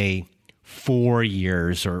 let's say, 4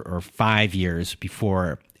 years or 5 years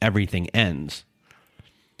before everything ends,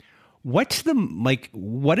 what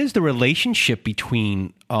is the relationship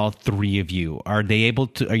between all three of you? Are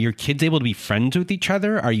your kids able to be friends with each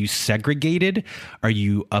other? Are you segregated? Are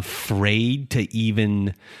you afraid to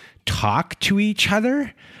even talk to each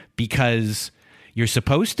other? Because you're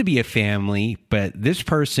supposed to be a family, but this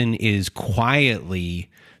person is quietly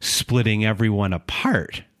splitting everyone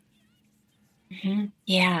apart. Mm-hmm.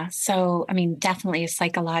 Yeah. So, I mean, definitely a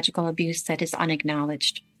psychological abuse that is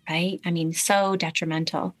unacknowledged, right? I mean, so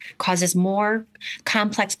detrimental, causes more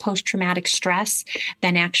complex post-traumatic stress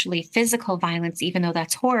than actually physical violence, even though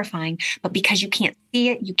that's horrifying. But because you can't see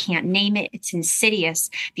it, you can't name it, it's insidious.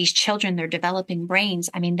 These children, they're developing brains.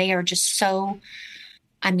 I mean, they are just so,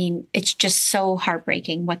 it's just so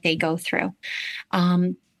heartbreaking what they go through.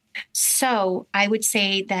 So I would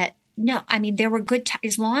say that, no, I mean, there were good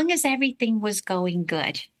as long as everything was going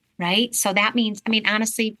good, right? So that means,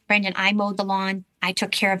 honestly, Brendan, I mowed the lawn. I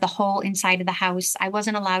took care of the whole inside of the house. I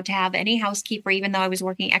wasn't allowed to have any housekeeper, even though I was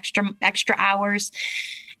working extra hours.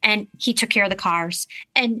 And he took care of the cars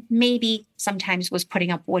and maybe sometimes was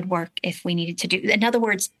putting up woodwork if we needed to do. In other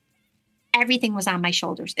words, everything was on my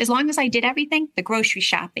shoulders. As long as I did everything, the grocery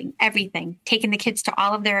shopping, everything, taking the kids to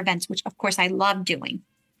all of their events, which of course I love doing.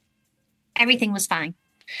 Everything was fine.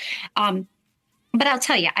 But I'll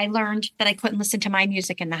tell you, I learned that I couldn't listen to my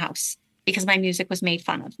music in the house because my music was made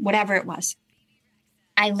fun of, whatever it was.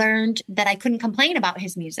 I learned that I couldn't complain about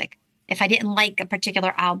his music if I didn't like a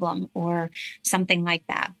particular album or something like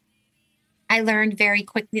that. I learned very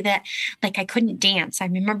quickly that I couldn't dance. I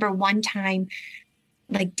remember one time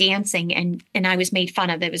dancing and I was made fun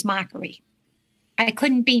of. It was mockery. I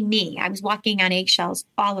couldn't be me. I was walking on eggshells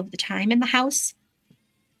all of the time in the house,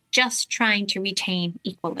 just trying to retain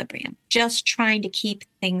equilibrium, just trying to keep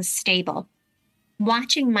things stable.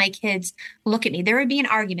 Watching my kids look at me, there would be an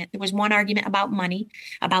argument. There was one argument about money,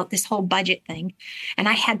 about this whole budget thing. And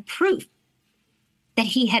I had proof that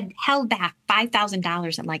he had held back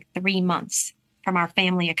 $5,000 in 3 months from our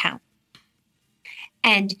family account.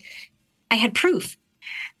 And I had proof.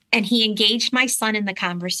 And he engaged my son in the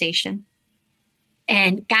conversation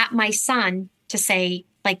and got my son to say,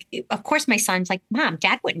 of course, my son's like, Mom,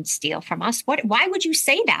 Dad wouldn't steal from us. Why would you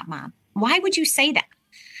say that, Mom? Why would you say that?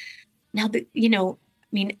 Now,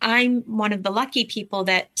 I'm one of the lucky people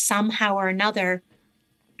that somehow or another,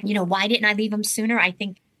 why didn't I leave him sooner? I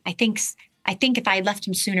think if I had left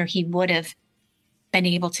him sooner, he would have been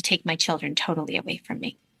able to take my children totally away from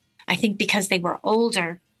me. I think because they were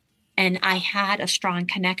older and I had a strong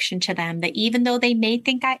connection to them, that even though they may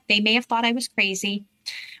have thought I was crazy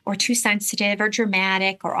or too sensitive or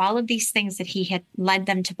dramatic or all of these things that he had led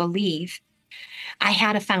them to believe, I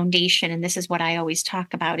had a foundation. And this is what I always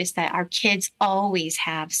talk about, is that our kids always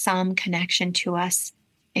have some connection to us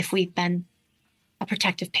if we've been a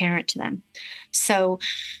protective parent to them. So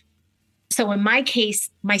in my case,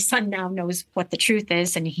 my son now knows what the truth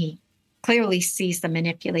is, and he clearly sees the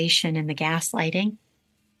manipulation and the gaslighting.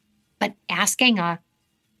 But asking a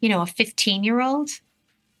 15-year-old,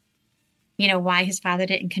 why his father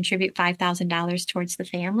didn't contribute $5,000 towards the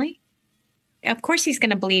family, of course he's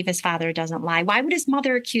going to believe his father doesn't lie. Why would his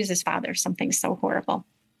mother accuse his father of something so horrible?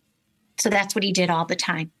 So that's what he did all the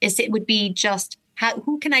time. It would be just,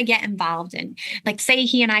 who can I get involved in? Say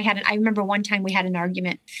he and I remember one time we had an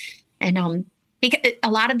argument, and because a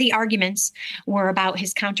lot of the arguments were about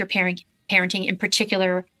his counter-parenting, in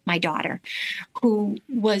particular, my daughter, who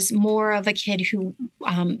was more of a kid who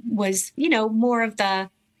was, more of the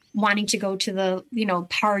wanting to go to the,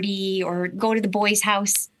 party or go to the boys'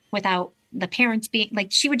 house without the parents being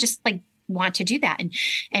she would just want to do that.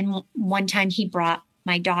 And one time he brought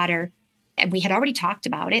my daughter, and we had already talked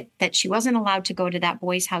about it, that she wasn't allowed to go to that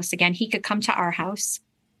boys' house again. He could come to our house.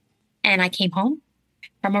 And I came home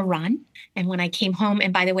from a run. And when I came home,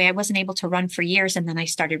 and by the way, I wasn't able to run for years. And then I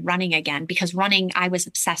started running again, because running, I was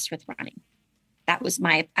obsessed with running. That was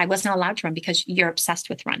I wasn't allowed to run because you're obsessed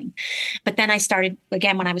with running. But then I started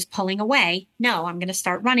again, when I was pulling away, no, I'm going to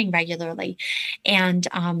start running regularly. And,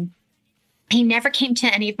 he never came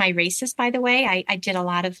to any of my races, by the way. I did a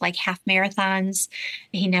lot of half marathons.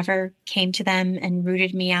 He never came to them and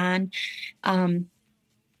rooted me on.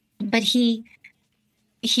 But I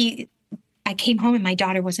came home and my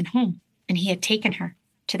daughter wasn't home, and he had taken her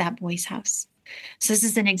to that boy's house. So this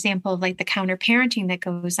is an example of the counter parenting that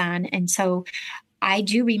goes on. And so I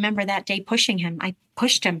do remember that day pushing him. I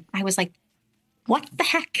pushed him. I was like, what the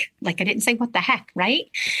heck? I didn't say what the heck.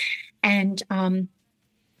 Right. And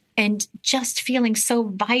just feeling so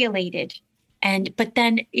violated. But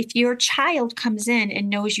then if your child comes in and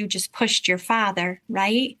knows you just pushed your father,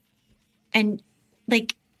 right? And they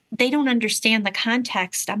don't understand the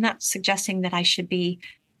context. I'm not suggesting that I should be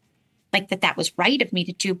like that was right of me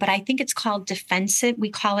to do, but I think it's called defensive. We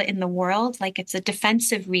call it in the world, like it's a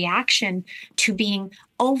defensive reaction to being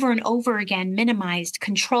over and over again minimized,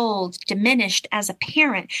 controlled, diminished as a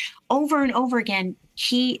parent. Over and over again,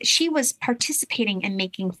 she was participating in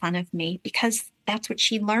making fun of me because that's what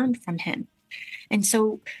she learned from him. And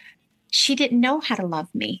so she didn't know how to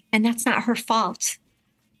love me, and that's not her fault.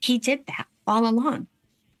 He did that all along.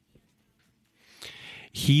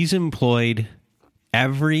 He's employed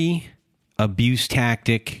every abuse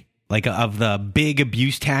tactic, like of the big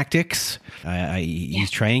abuse tactics.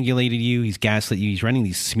 He's triangulated you. He's gaslit you. He's running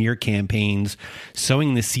these smear campaigns,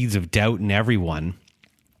 sowing the seeds of doubt in everyone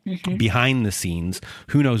behind the scenes.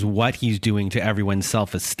 Who knows what he's doing to everyone's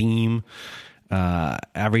self-esteem,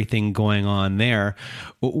 everything going on there.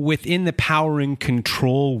 Within the power and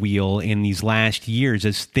control wheel in these last years,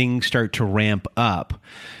 as things start to ramp up,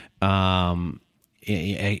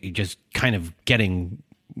 it just kind of getting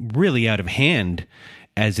really out of hand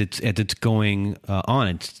as it's going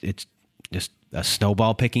on. It's just a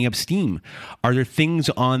snowball picking up steam. Are there things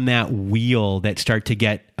on that wheel that start to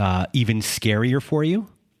get even scarier for you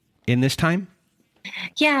in this time?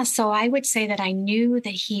 Yeah, so I would say that I knew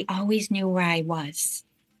that he always knew where I was,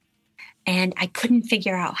 and I couldn't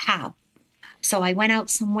figure out how. So I went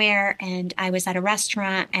out somewhere and I was at a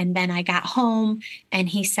restaurant, and then I got home and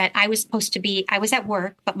he said I was at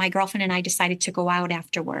work, but my girlfriend and I decided to go out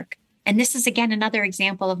after work. And this is, again, another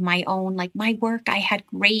example of my own, like my work.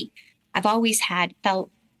 I've always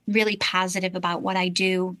felt really positive about what I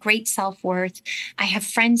do, great self-worth. I have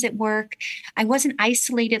friends at work. I wasn't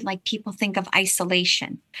isolated like people think of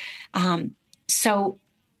isolation. So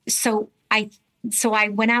I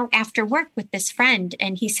went out after work with this friend,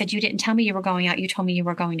 and he said, "You didn't tell me you were going out. You told me you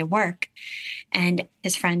were going to work." And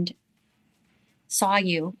his friend saw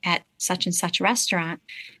you at such and such restaurant.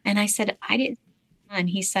 And I said, "I didn't." And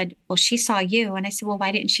he said, "Well, she saw you." And I said, "Well,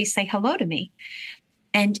 why didn't she say hello to me?"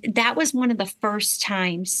 And that was one of the first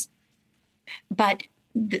times, that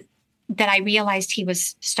I realized he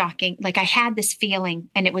was stalking. Like I had this feeling,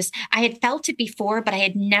 and I had felt it before, but I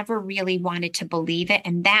had never really wanted to believe it.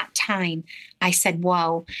 And that time I said,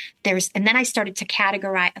 whoa, and then I started to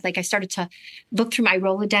categorize, like I started to look through my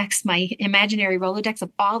Rolodex, my imaginary Rolodex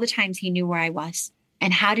of all the times he knew where I was.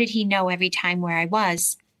 And how did he know every time where I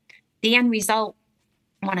was? The end result,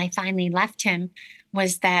 when I finally left him,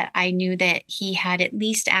 was that I knew that he had at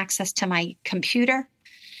least access to my computer,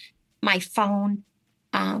 my phone,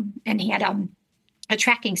 and he had a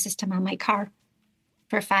tracking system on my car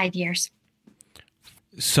for 5 years.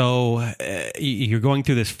 So you're going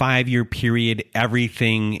through this 5-year period.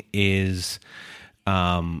 Everything is,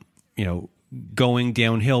 going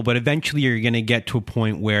downhill, but eventually you're going to get to a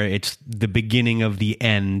point where it's the beginning of the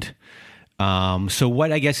end. So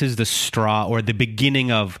what, I guess, is the straw, or the beginning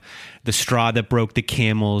of the straw that broke the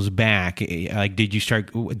camel's back? Like, did the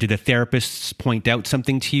therapists point out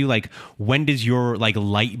something to you? Like, when does your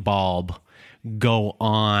light bulb go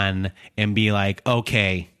on and be like,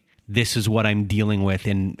 okay, this is what I'm dealing with?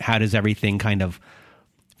 And how does everything kind of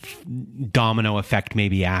domino effect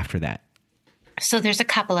maybe after that? So there's a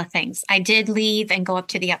couple of things. I did leave and go up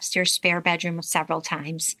to the upstairs spare bedroom several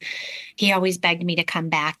times. He always begged me to come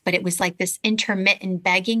back, but it was like this intermittent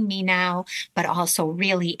begging me now, but also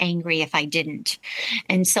really angry if I didn't.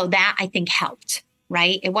 And so that, I think, helped,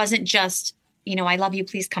 right? It wasn't just, I love you,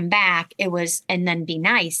 please come back. It was, and then be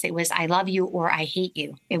nice. It was, I love you or I hate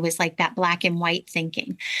you. It was like that black and white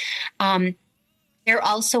thinking. There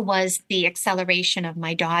also was the acceleration of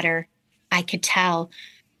my daughter. I could tell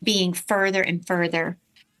being further and further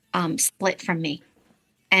split from me.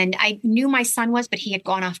 And I knew my son was, but he had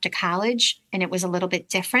gone off to college and it was a little bit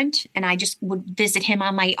different. And I just would visit him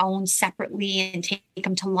on my own separately and take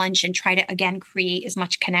him to lunch and try to, again, create as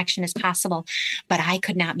much connection as possible. But I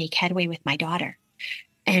could not make headway with my daughter.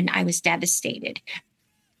 And I was devastated.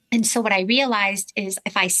 And so what I realized is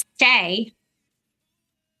if I stay,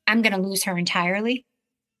 I'm going to lose her entirely.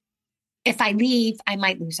 If I leave, I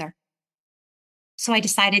might lose her. So I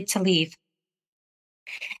decided to leave.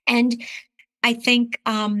 And I think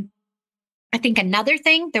another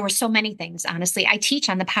thing, there were so many things, honestly. I teach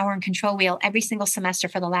on the power and control wheel every single semester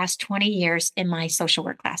for the last 20 years in my social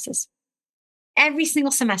work classes. Every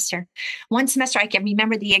single semester. One semester, I can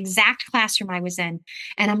remember the exact classroom I was in.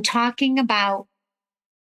 And I'm talking about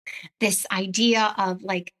this idea of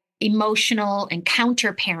like emotional and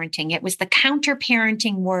counter-parenting. It was the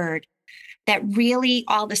counter-parenting word that really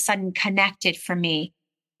all of a sudden connected for me,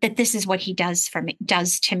 that this is what he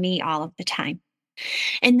does to me all of the time.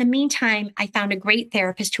 In the meantime, I found a great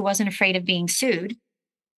therapist who wasn't afraid of being sued.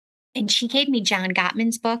 And she gave me John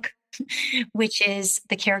Gottman's book, which is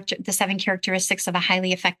the 7 characteristics of a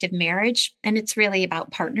highly effective marriage. And it's really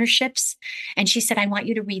about partnerships. And she said, I want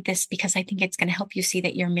you to read this because I think it's going to help you see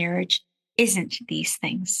that your marriage isn't these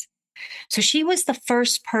things. So she was the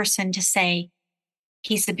first person to say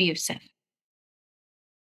he's abusive.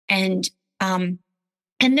 And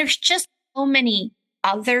there's just so many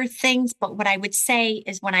other things. But what I would say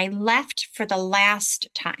is when I left for the last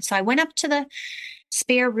time, so I went up to the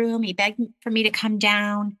spare room. He begged for me to come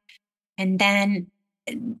down. And then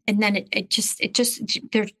it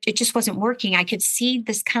just wasn't working. I could see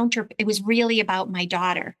this it was really about my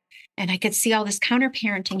daughter. And I could see all this counter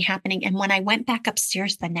parenting happening. And when I went back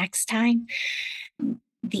upstairs the next time,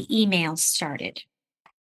 the emails started.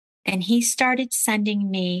 And he started sending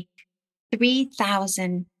me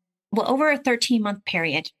 3,000, over a 13-month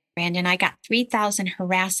period, Brandon, I got 3,000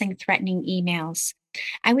 harassing, threatening emails.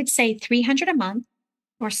 I would say 300 a month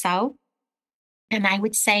or so. And I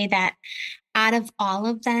would say that out of all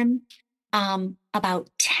of them, about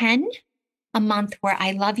 10 a month were,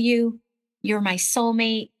 I love you. You're my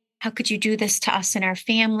soulmate. How could you do this to us and our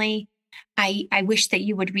family? I wish that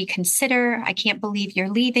you would reconsider. I can't believe you're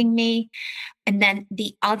leaving me. And then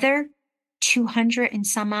the other 200 and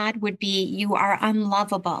some odd would be, you are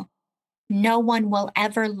unlovable. No one will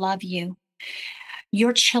ever love you.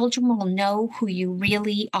 Your children will know who you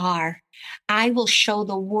really are. I will show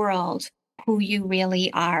the world who you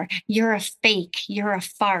really are. You're a fake. You're a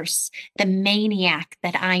farce. The maniac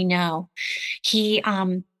that I know.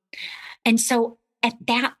 And so at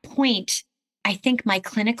that point, I think my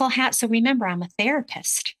clinical hat, so remember, I'm a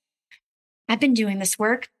therapist. I've been doing this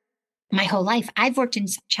work my whole life. I've worked in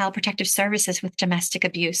child protective services with domestic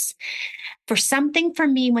abuse. For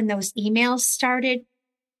me, when those emails started,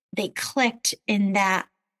 they clicked in that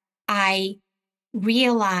I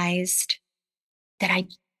realized that I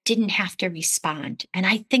didn't have to respond. And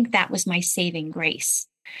I think that was my saving grace,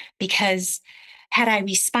 because had I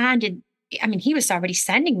responded, he was already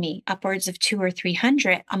sending me upwards of 200 or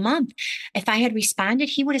 300 a month. If I had responded,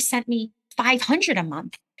 he would have sent me 500 a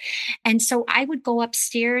month. And so I would go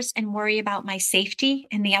upstairs and worry about my safety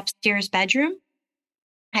in the upstairs bedroom.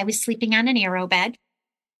 I was sleeping on an arrow bed.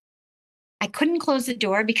 I couldn't close the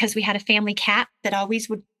door because we had a family cat that always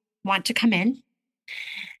would want to come in.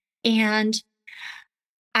 And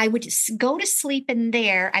I would go to sleep in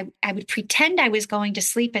there. I would pretend I was going to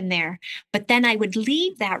sleep in there, but then I would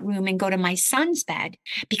leave that room and go to my son's bed,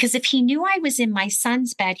 because if he knew I was in my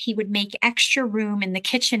son's bed, he would make extra room in the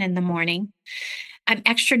kitchen in the morning,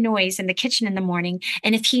 extra noise in the kitchen in the morning.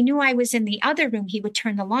 And if he knew I was in the other room, he would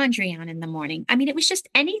turn the laundry on in the morning. It was just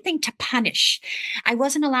anything to punish. I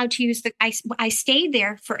wasn't allowed to use I stayed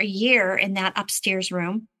there for a year in that upstairs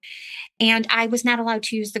room. And I was not allowed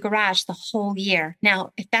to use the garage the whole year.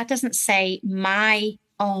 Now, if that doesn't say my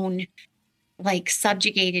own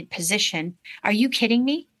subjugated position, are you kidding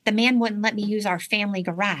me? The man wouldn't let me use our family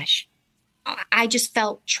garage. I just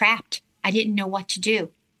felt trapped. I didn't know what to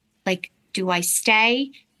do. Do I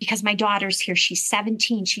stay? Because my daughter's here. She's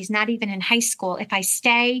 17. She's not even in high school. If I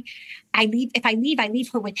stay, I leave. If I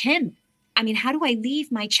leave her with him. How do I leave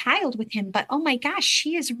my child with him? But oh my gosh,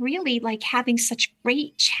 she is really having such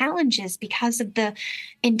great challenges because of the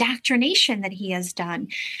indoctrination that he has done.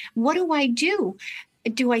 What do I do?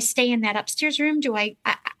 Do I stay in that upstairs room? Do I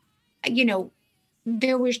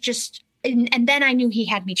there was just, and then I knew he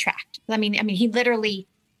had me tracked. He literally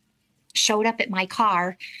showed up at my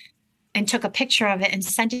car and took a picture of it and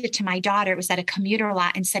sent it to my daughter. It was at a commuter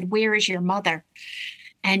lot, and said, "Where is your mother?"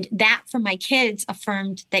 And that, for my kids,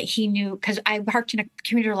 affirmed that he knew, because I parked in a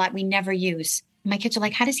commuter lot we never use. My kids are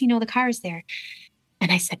like, "How does he know the car is there?"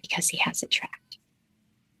 And I said, "Because he has it tracked."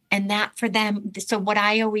 And that, for them, so what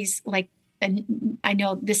I always and I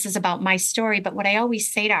know this is about my story, but what I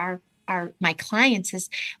always say to my clients is,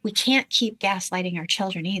 we can't keep gaslighting our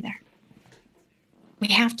children either. We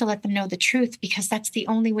have to let them know the truth, because that's the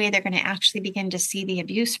only way they're going to actually begin to see the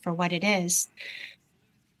abuse for what it is.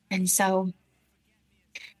 And so,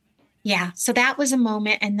 yeah, so that was a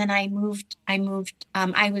moment. And then I was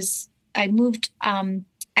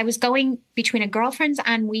going between a girlfriend's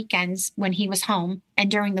on weekends when he was home. And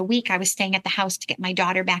during the week, I was staying at the house to get my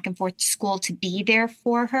daughter back and forth to school, to be there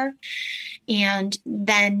for her. And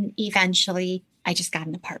then eventually I just got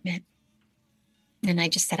an apartment. And I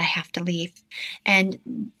just said, I have to leave. And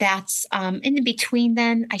that's in between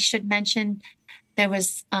then, I should mention, there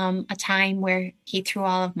was a time where he threw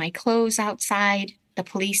all of my clothes outside. The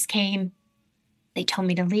police came. They told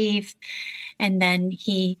me to leave. And then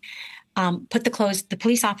he put the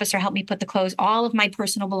police officer helped me put the clothes, all of my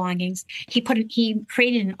personal belongings. He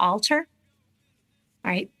created an altar.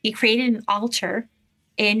 All right. He created an altar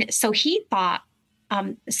And so he thought,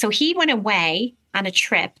 so he went away on a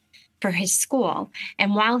trip for his school.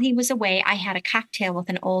 And while he was away, I had a cocktail with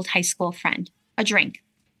an old high school friend, a drink.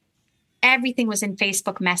 Everything was in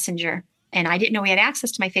Facebook Messenger. And I didn't know he had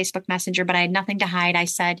access to my Facebook Messenger, but I had nothing to hide. I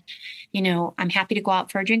said, I'm happy to go out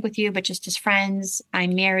for a drink with you, but just as friends.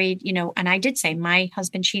 I'm married, and I did say my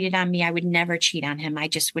husband cheated on me. I would never cheat on him. I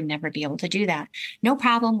just would never be able to do that. No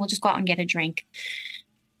problem. We'll just go out and get a drink.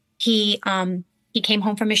 He came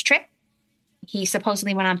home from his trip. He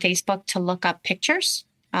supposedly went on Facebook to look up pictures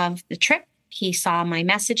of the trip. He saw my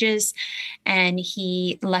messages and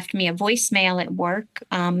he left me a voicemail at work.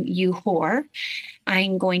 You whore,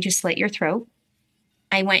 I'm going to slit your throat.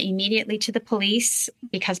 I went immediately to the police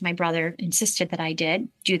because my brother insisted that I did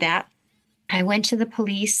do that. I went to the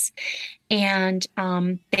police and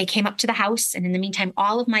they came up to the house. And in the meantime,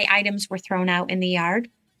 all of my items were thrown out in the yard.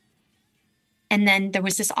 And then there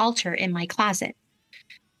was this altar in my closet.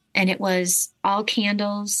 And it was all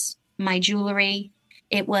candles, my jewelry.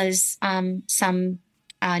 It was some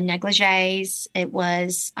negligees. It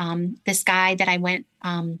was this guy that I went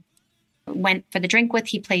for the drink with.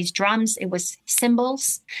 He plays drums. It was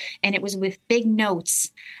cymbals, and it was with big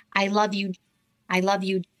notes. I love you,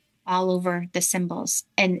 all over the cymbals.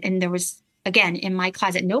 And there was, again, in my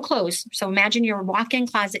closet, no clothes. So imagine your walk-in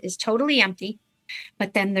closet is totally empty,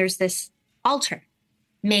 but then there's this altar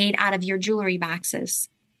made out of your jewelry boxes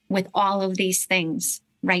with all of these things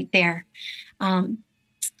right there.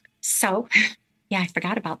 So yeah, I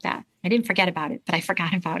forgot about that. I didn't forget about it, but I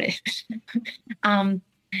forgot about it. And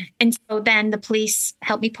so then the police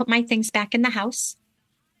helped me put my things back in the house.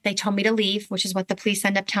 They told me to leave, which is what the police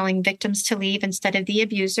end up telling victims to leave instead of the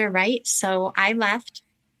abuser, right? So I left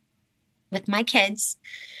with my kids.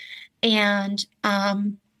 And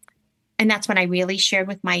that's when I really shared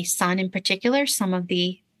with my son in particular some of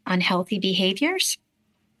the unhealthy behaviors.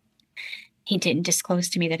 He didn't disclose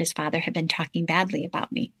to me that his father had been talking badly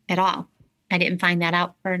about me at all. I didn't find that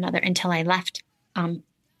out until I left,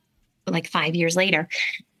 like 5 years later.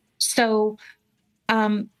 So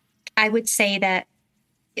I would say that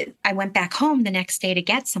I went back home the next day to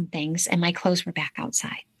get some things and my clothes were back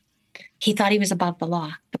outside. He thought he was above the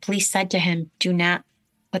law. The police said to him, do not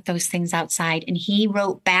put those things outside. And he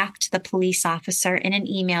wrote back to the police officer in an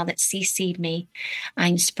email that CC'd me,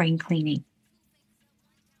 I'm spring cleaning.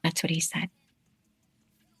 That's what he said.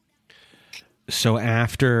 So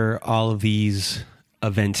after all of these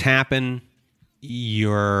events happen, you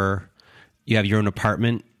have your own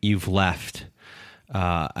apartment, you've left.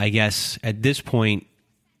 I guess at this point,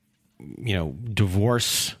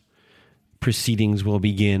 divorce proceedings will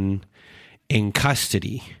begin in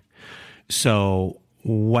custody. So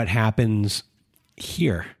what happens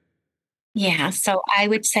here? Yeah. So I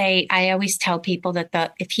would say, I always tell people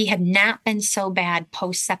that if he had not been so bad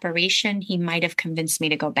post-separation, he might have convinced me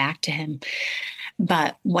to go back to him.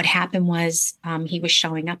 But what happened was he was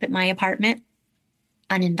showing up at my apartment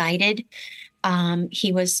uninvited. There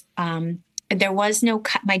was no,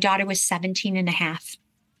 my daughter was 17 and a half.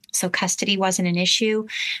 So custody wasn't an issue,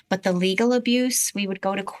 but the legal abuse, we would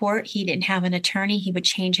go to court. He didn't have an attorney. He would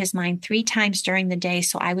change his mind 3 times during the day.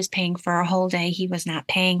 So I was paying for a whole day. He was not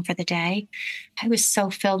paying for the day. I was so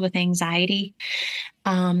filled with anxiety.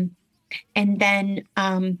 And then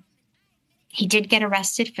he did get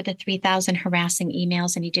arrested for the 3,000 harassing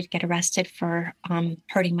emails, and he did get arrested for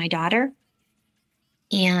hurting my daughter.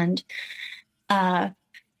 And I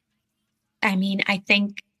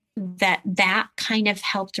think that kind of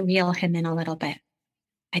helped reel him in a little bit.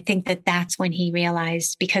 I think that's when he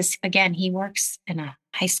realized, because again, he works in a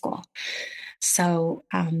high school. So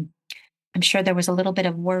I'm sure there was a little bit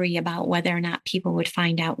of worry about whether or not people would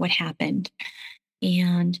find out what happened.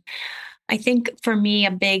 And I think for me,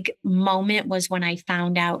 a big moment was when I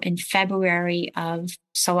found out in February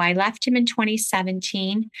so I left him in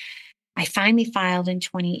 2017. I finally filed in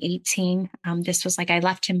 2018. This was like I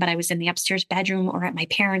left him, but I was in the upstairs bedroom or at my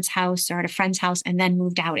parents' house or at a friend's house, and then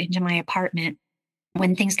moved out into my apartment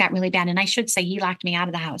when things got really bad. And I should say he locked me out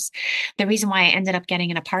of the house. The reason why I ended up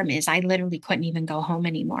getting an apartment is I literally couldn't even go home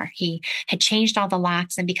anymore. He had changed all the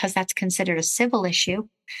locks, and because that's considered a civil issue,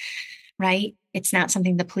 right? It's not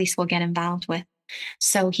something the police will get involved with.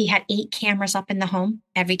 So he had 8 cameras up in the home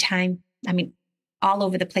every time. All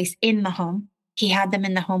over the place in the home. He had them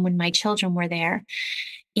in the home when my children were there.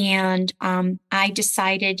 And I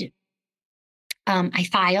decided, I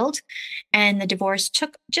filed, and the divorce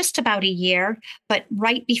took just about a year. But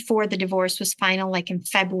right before the divorce was final, like in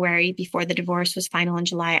February, before the divorce was final in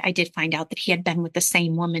July, I did find out that he had been with the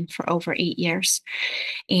same woman for over 8 years.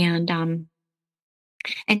 And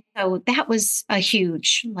so that was a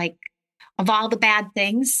huge, of all the bad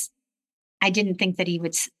things, I didn't think that he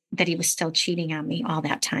was still cheating on me all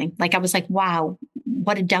that time. Like, I was like, wow,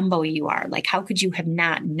 what a Dumbo you are. Like, how could you have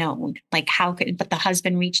not known? Like, but the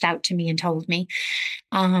husband reached out to me and told me.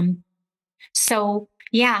 So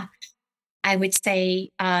yeah, I would say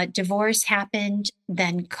divorce happened,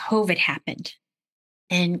 then COVID happened,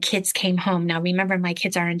 and kids came home. Now, remember, my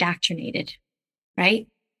kids are indoctrinated, right?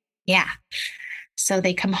 Yeah. So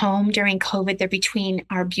they come home during COVID. They're between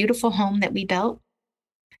our beautiful home that we built.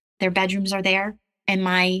 Their bedrooms are there, and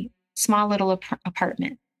my small little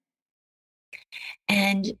apartment.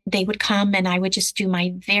 And they would come, and I would just do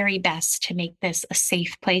my very best to make this a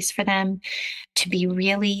safe place for them, to be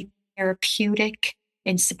really therapeutic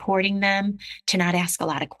in supporting them, to not ask a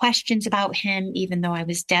lot of questions about him, even though I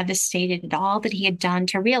was devastated at all that he had done,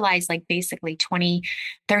 to realize like basically 20,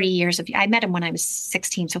 30 years of, I met him when I was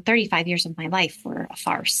 16. So 35 years of my life were a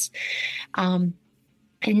farce. And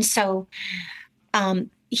so,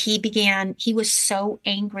 he was so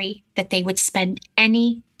angry that they would spend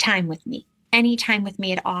any time with me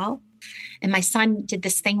at all. And my son did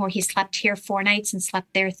this thing where he slept here 4 nights and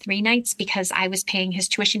slept there 3 nights because I was paying his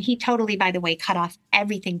tuition. He totally, by the way, cut off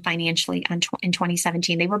everything financially in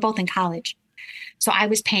 2017. They were both in college. So I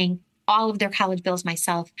was paying all of their college bills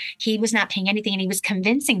myself. He was not paying anything, and he was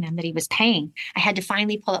convincing them that he was paying. I had to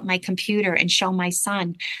finally pull up my computer and show my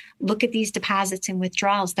son, look at these deposits and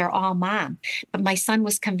withdrawals. They're all mom. But my son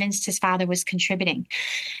was convinced his father was contributing.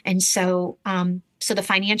 And so, so the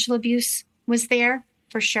financial abuse was there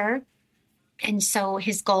for sure. And so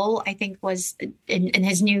his goal, I think, was, and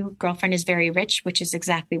his new girlfriend is very rich, which is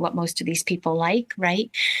exactly what most of these people like,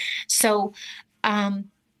 right? So I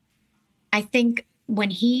think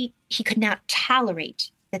when he could not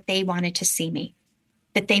tolerate that they wanted to see me,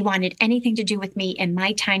 that they wanted anything to do with me in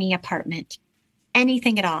my tiny apartment,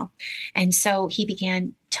 anything at all. And so he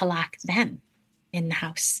began to lock them in the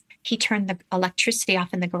house. He turned the electricity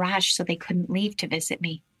off in the garage so they couldn't leave to visit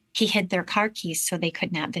me. He hid their car keys so they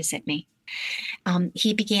could not visit me.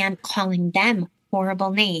 He began calling them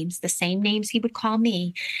horrible names, the same names he would call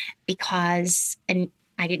me, because, and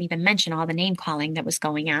I didn't even mention all the name calling that was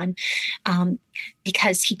going on,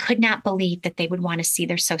 because he could not believe that they would want to see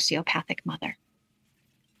their sociopathic mother.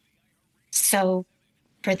 So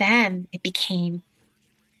for them, to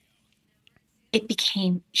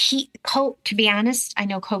be honest, I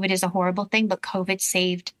know COVID is a horrible thing, but COVID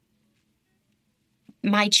saved.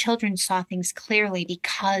 My children saw things clearly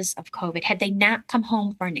because of COVID. Had they not come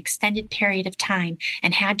home for an extended period of time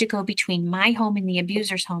and had to go between my home and the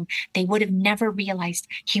abuser's home, they would have never realized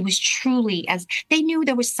he was truly, as they knew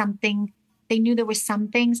there was something. They knew there was some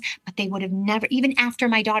things, but they would have never, even after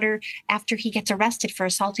he gets arrested for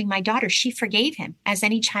assaulting my daughter, she forgave him, as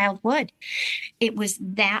any child would. It was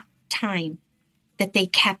that time that they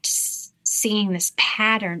kept seeing this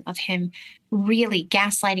pattern of him really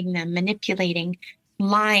gaslighting them, manipulating,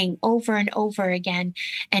 lying over and over again,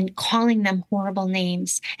 and calling them horrible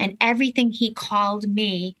names. And everything he called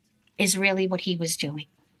me is really what he was doing.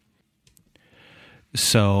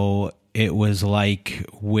 So it was like,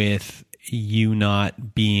 with you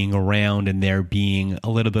not being around and there being a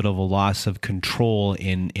little bit of a loss of control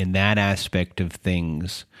in that aspect of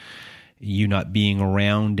things, you not being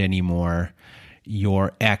around anymore,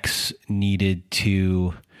 your ex needed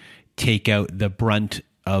to take out the brunt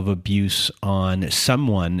of abuse on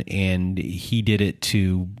someone, and he did it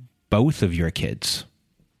to both of your kids.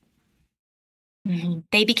 Mm-hmm.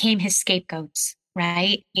 They became his scapegoats,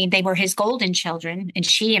 right? I mean, they were his golden children, and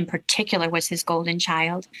she in particular was his golden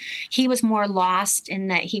child. He was more lost in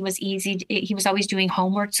that he was always doing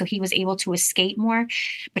homework, so he was able to escape more,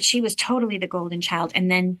 but she was totally the golden child.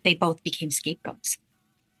 And then they both became scapegoats.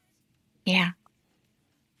 Yeah.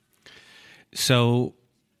 So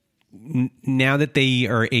now that they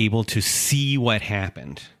are able to see what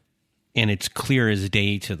happened and it's clear as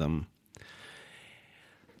day to them,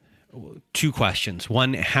 2 questions.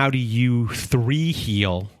 One, how do you 3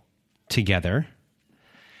 heal together?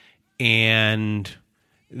 And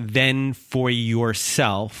then for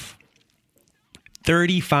yourself,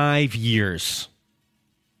 35 years,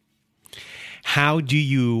 how do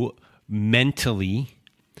you mentally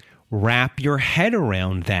wrap your head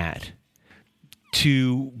around that?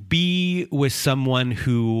 To be with someone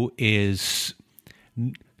who is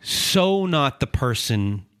so not the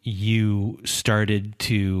person you started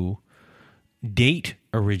to date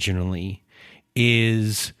originally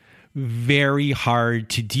is very hard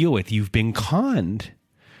to deal with. You've been conned,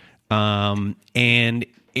 and it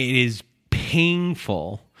is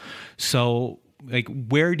painful. So, like,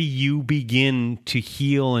 where do you begin to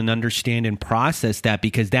heal and understand and process that?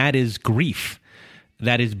 Because that is grief.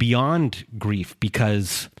 that is beyond grief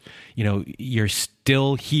because, you're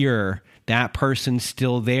still here. That person's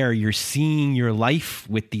still there. You're seeing your life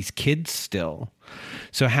with these kids still.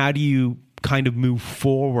 So how do you kind of move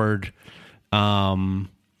forward?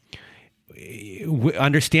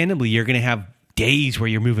 Understandably, you're going to have days where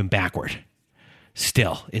you're moving backward.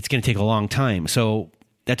 Still, it's going to take a long time. So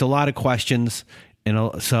that's a lot of questions.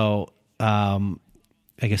 And so I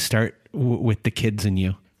guess start with the kids and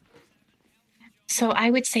you. So I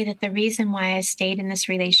would say that the reason why I stayed in this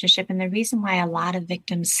relationship and the reason why a lot of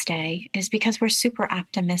victims stay is because we're super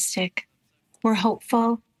optimistic. We're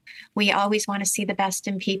hopeful. We always want to see the best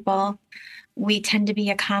in people. We tend to be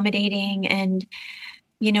accommodating. And,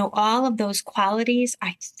 all of those qualities,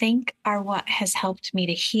 I think, are what has helped me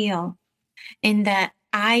to heal. In that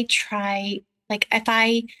I try, like if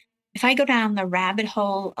I go down the rabbit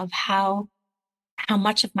hole of how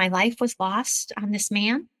much of my life was lost on this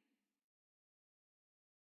man,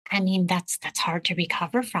 I mean, that's hard to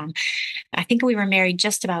recover from. I think we were married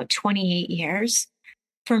just about 28 years.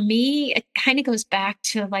 For me, it kind of goes back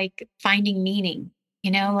to like finding meaning,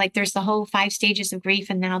 like there's the whole 5 stages of grief.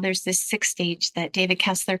 And now there's this 6th stage that David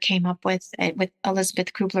Kessler came up with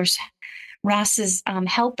Elizabeth Ross's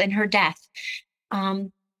help in her death.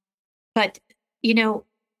 But,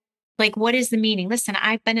 like, what is the meaning? Listen,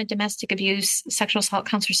 I've been a domestic abuse, sexual assault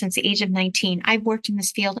counselor since the age of 19. I've worked in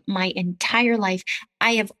this field my entire life.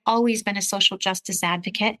 I have always been a social justice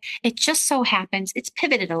advocate. It just so happens it's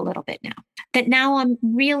pivoted a little bit now. That now I'm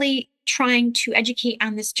really trying to educate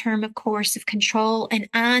on this term of coercive control and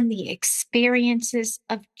on the experiences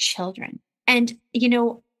of children. And,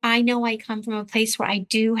 I know I come from a place where I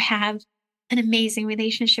do have an amazing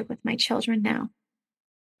relationship with my children now.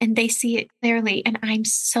 And they see it clearly. And I'm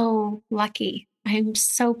so lucky. I'm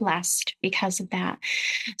so blessed because of that.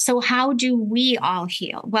 So how do we all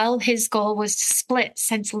heal? Well, his goal was to split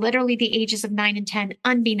since literally the ages of 9 and 10,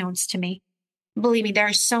 unbeknownst to me. Believe me, there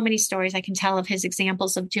are so many stories I can tell of his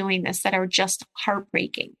examples of doing this that are just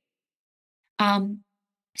heartbreaking. And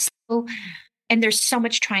there's so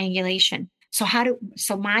much triangulation. So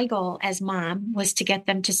my goal as mom was to get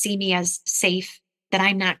them to see me as safe, that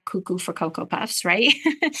I'm not cuckoo for Cocoa Puffs, right?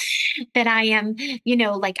 That I am,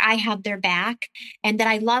 like I have their back, and that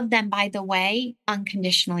I love them, by the way,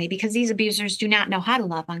 unconditionally, because these abusers do not know how to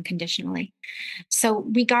love unconditionally. So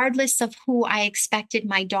regardless of who I expected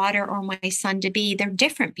my daughter or my son to be, they're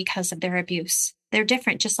different because of their abuse. They're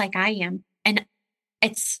different, just like I am. And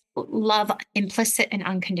it's love implicit and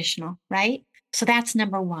unconditional, right? So that's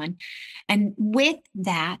number one. And with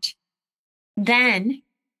that, then,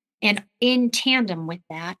 and in tandem with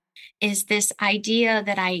that, is this idea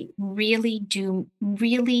that I really do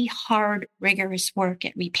really hard, rigorous work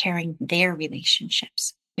at repairing their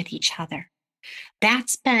relationships with each other.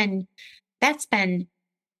 That's been the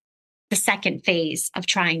second phase of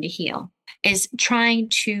trying to heal, is trying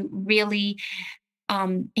to really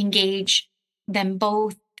engage them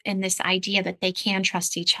both in this idea that they can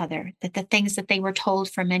trust each other, that the things that they were told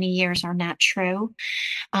for many years are not true.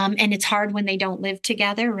 And it's hard when they don't live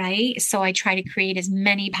together, right? So I try to create as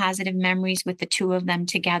many positive memories with the two of them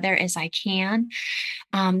together as I can.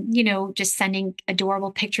 Just sending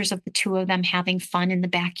adorable pictures of the two of them having fun in the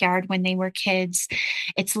backyard when they were kids.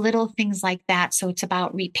 It's little things like that. So it's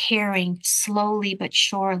about repairing slowly but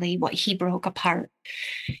surely what he broke apart.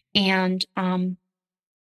 And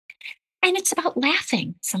it's about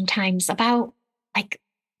laughing sometimes, about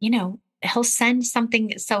he'll send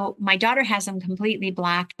something. So my daughter has him completely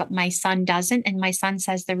blocked, but my son doesn't. And my son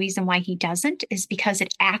says the reason why he doesn't is because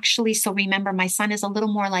it actually, so remember, my son is a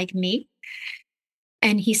little more like me.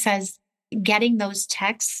 And he says getting those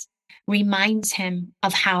texts reminds him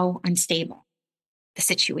of how unstable the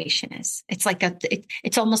situation is. It's like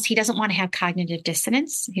it's almost, he doesn't want to have cognitive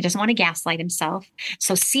dissonance. He doesn't want to gaslight himself.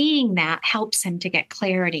 So seeing that helps him to get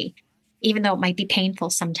clarity, even though it might be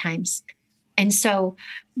painful sometimes. And so,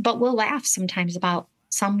 but we'll laugh sometimes about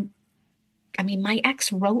my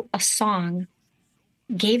ex wrote a song,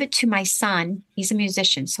 gave it to my son. He's a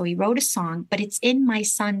musician. So he wrote a song, but it's in my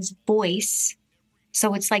son's voice.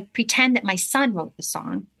 So it's like pretend that my son wrote the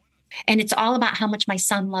song. And it's all about how much my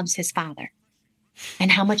son loves his father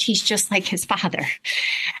and how much he's just like his father.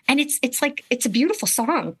 And it's like, it's a beautiful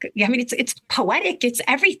song. I mean, it's poetic, it's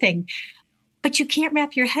everything. But you can't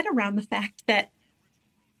wrap your head around the fact that,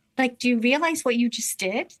 like, do you realize what you just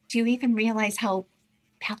did? Do you even realize how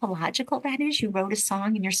pathological that is? You wrote a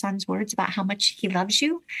song in your son's words about how much he loves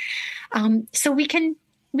you. So we can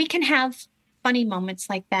have funny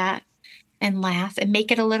moments like that and laugh and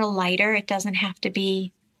make it a little lighter. It doesn't have to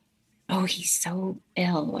be, oh, he's so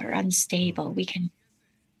ill or unstable. We can,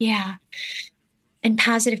 yeah. And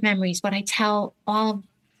positive memories. What I tell all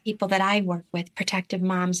people that I work with, protective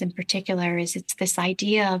moms in particular, is it's this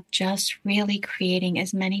idea of just really creating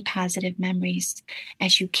as many positive memories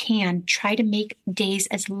as you can. Try to make days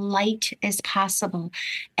as light as possible.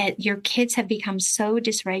 Your kids have become so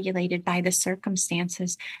dysregulated by the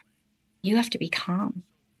circumstances. You have to be calm.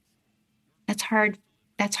 That's hard.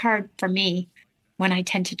 That's hard for me when I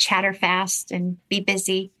tend to chatter fast and be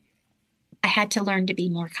busy. I had to learn to be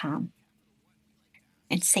more calm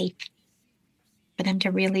and safe, for them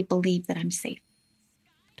to really believe that I'm safe.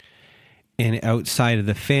 And outside of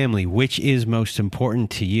the family, which is most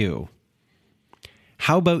important to you?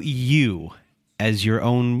 How about you as your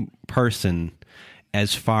own person,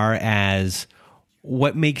 as far as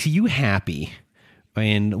what makes you happy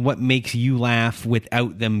and what makes you laugh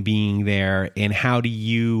without them being there? And how do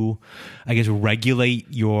you, I guess,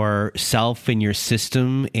 regulate yourself and your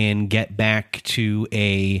system and get back to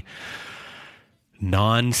a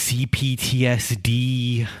non-CPTSD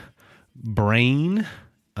brain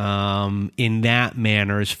in that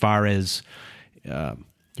manner, as far as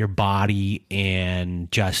your body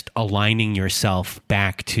and just aligning yourself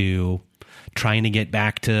back to trying to get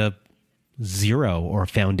back to zero or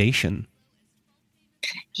foundation?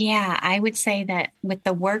 Yeah, I would say that with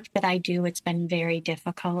the work that I do, it's been very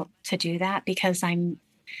difficult to do that because I'm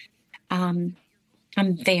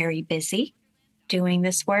very busy doing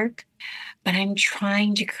this work, but I'm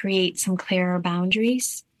trying to create some clearer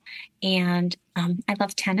boundaries. And I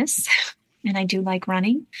love tennis and I do like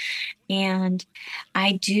running, and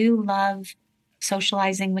I do love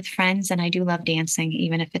socializing with friends, and I do love dancing,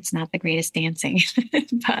 even if it's not the greatest dancing.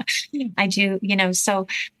 But I do, so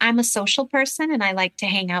I'm a social person and I like to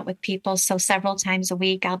hang out with people. So several times a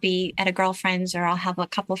week, I'll be at a girlfriend's or I'll have a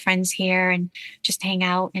couple of friends here and just hang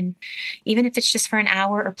out. And even if it's just for an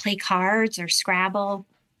hour or play cards or Scrabble,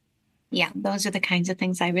 yeah, those are the kinds of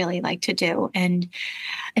things I really like to do. And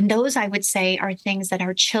those, I would say, are things that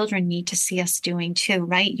our children need to see us doing too,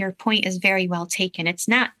 right? Your point is very well taken. It's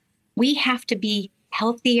not, we have to be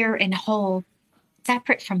healthier and whole,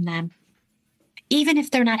 separate from them, even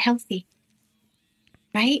if they're not healthy,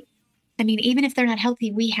 right? I mean, even if they're not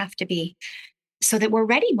healthy, we have to be, so that we're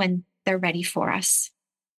ready when they're ready for us.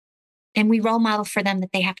 And we role model for them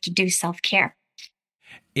that they have to do self-care.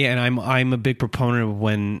 Yeah, and I'm a big proponent of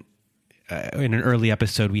when in an early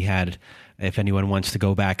episode we had, if anyone wants to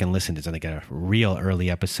go back and listen to like a real early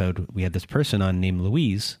episode, we had this person on named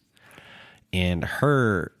Louise, and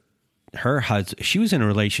her husband, she was in a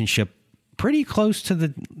relationship pretty close to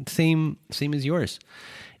the same as yours,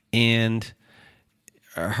 and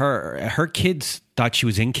her kids thought she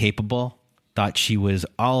was incapable, thought she was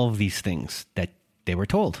all of these things that they were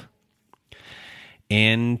told,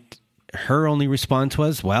 and her only response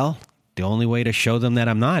was, well, the only way to show them that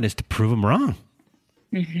I'm not is to prove them wrong.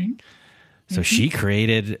 Mm-hmm. So she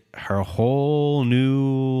created her whole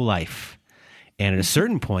new life. And at a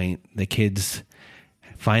certain point, the kids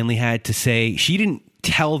finally had to say, she didn't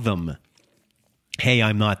tell them, hey,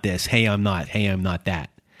 I'm not this. Hey, I'm not. Hey, I'm not that.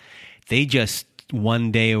 They just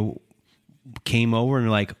one day came over and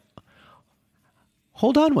were like,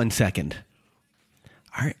 hold on one second.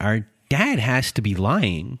 Our dad has to be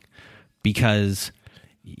lying, because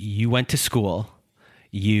you went to school,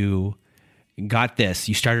 you got this,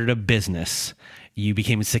 you started a business, you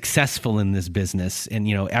became successful in this business, and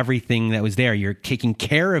everything that was there, you're taking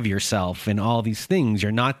care of yourself and all these things.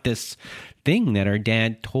 You're not this thing that our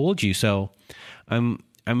dad told you. So I'm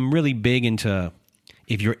really big into,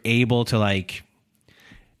 if you're able to like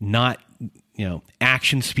not,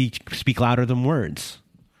 actions speak louder than words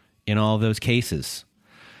in all those cases.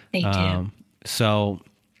 They do. So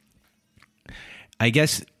I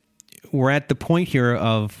guess we're at the point here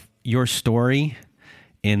of your story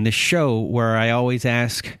in the show where I always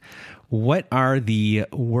ask, what are the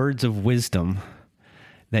words of wisdom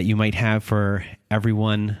that you might have for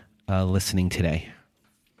everyone listening today?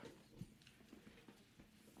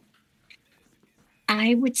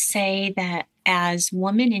 I would say that as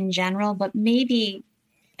women in general, but maybe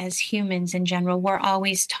as humans in general, we're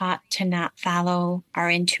always taught to not follow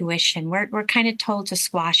our intuition. We're kind of told to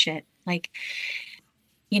squash it. Like,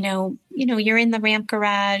 you're in the ramp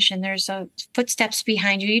garage and there's footsteps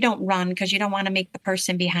behind you. You don't run because you don't want to make the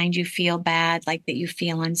person behind you feel bad, like that you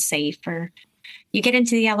feel unsafe, or you get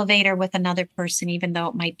into the elevator with another person, even though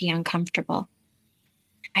it might be uncomfortable.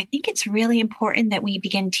 I think it's really important that we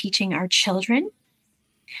begin teaching our children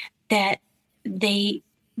that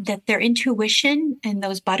their intuition and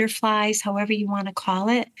those butterflies, however you want to call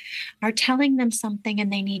it, are telling them something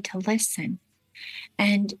and they need to listen.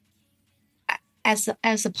 And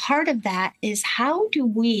as a part of that is how do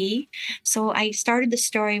we, so I started the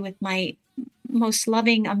story with my most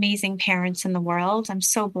loving, amazing parents in the world. I'm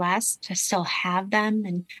so blessed to still have them.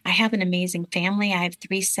 And I have an amazing family. I have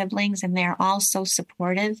 3 siblings and they're all so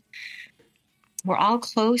supportive. We're all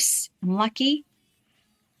close. I'm lucky.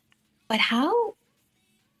 But how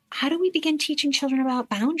do we begin teaching children about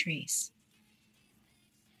boundaries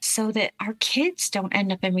so that our kids don't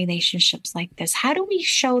end up in relationships like this? How do we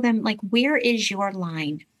show them, like, where is your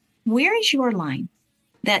line? Where is your line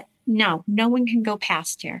that no one can go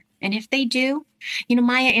past here? And if they do,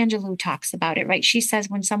 Maya Angelou talks about it, right? She says,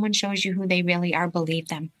 when someone shows you who they really are, believe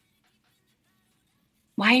them.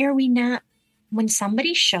 Why are we not, when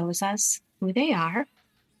somebody shows us who they are,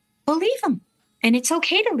 believe them? And it's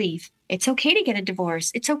okay to leave. It's okay to get a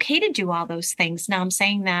divorce. It's okay to do all those things. Now, I'm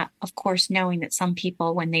saying that, of course, knowing that some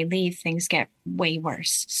people, when they leave, things get way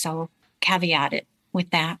worse. So caveat it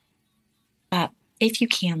with that. But if you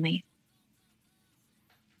can leave.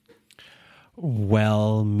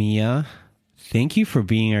 Well, Mia, thank you for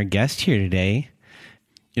being our guest here today.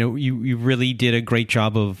 You really did a great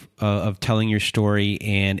job of telling your story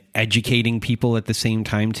and educating people at the same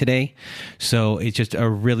time today. So it's just a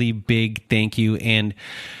really big thank you. And,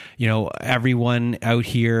 everyone out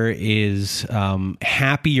here is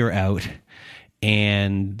happy you're out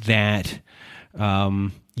and that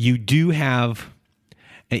you do have,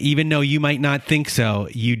 even though you might not think so,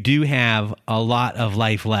 you do have a lot of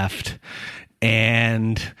life left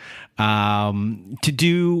and to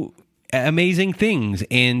do amazing things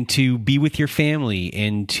and to be with your family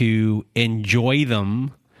and to enjoy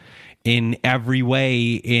them in every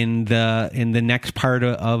way in the next part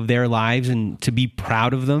of their lives and to be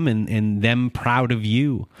proud of them and them proud of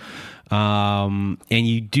you. And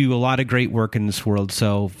you do a lot of great work in this world.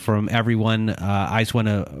 So from everyone, I just want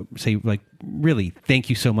to say, really, thank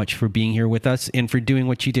you so much for being here with us and for doing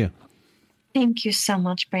what you do. Thank you so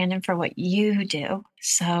much, Brandon, for what you do.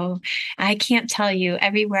 So I can't tell you,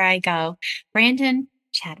 everywhere I go, Brandon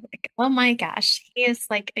Chadwick, oh my gosh, he is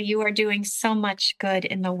you are doing so much good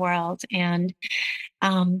in the world. And,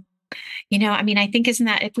 I think isn't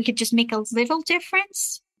that if we could just make a little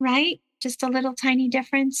difference, right? Just a little tiny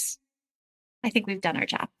difference. I think we've done our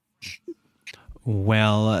job.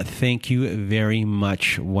 Well, thank you very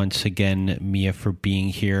much once again, Mia, for being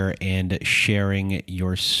here and sharing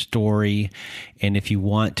your story. And if you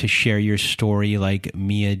want to share your story like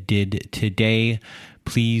Mia did today,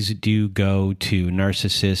 please do go to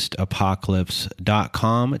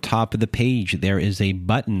narcissistapocalypse.com. Top of the page, there is a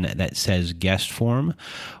button that says guest form.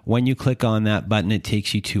 When you click on that button, it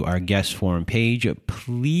takes you to our guest form page.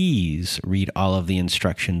 Please read all of the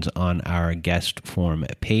instructions on our guest form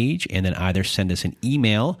page and then either send us an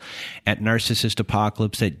email at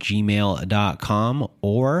narcissistapocalypse@gmail.com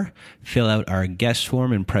or fill out our guest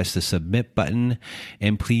form and press the submit button.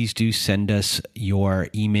 And please do send us your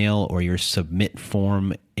email or your submit form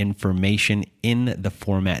information in the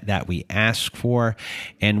format that we ask for.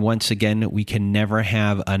 And once again, we can never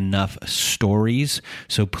have enough stories.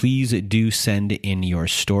 So please do send in your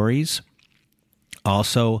stories.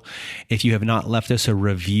 Also, if you have not left us a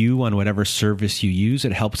review on whatever service you use,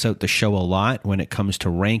 it helps out the show a lot when it comes to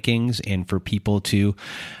rankings and for people to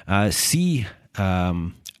see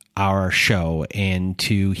our show and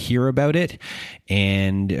to hear about it.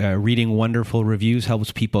 And reading wonderful reviews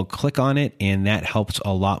helps people click on it, and that helps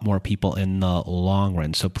a lot more people in the long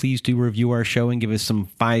run. So please do review our show and give us some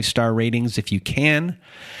 5-star ratings if you can.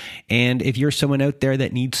 And if you're someone out there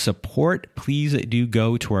that needs support, please do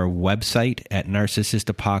go to our website at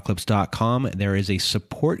narcissistapocalypse.com. There is a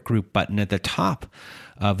support group button at the top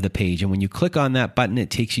of the page. And when you click on that button,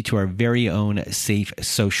 it takes you to our very own safe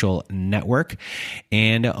social network.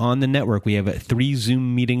 And on the network, we have 3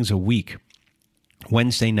 Zoom meetings a week.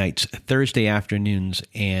 Wednesday nights, Thursday afternoons,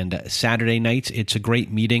 and Saturday nights. It's a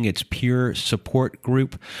great meeting. It's peer support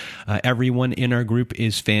group. Everyone in our group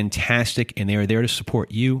is fantastic, and they are there to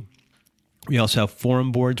support you. We also have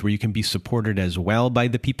forum boards where you can be supported as well by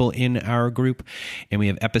the people in our group. And we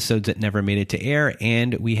have episodes that never made it to air,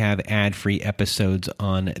 and we have ad-free episodes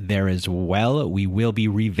on there as well. We will be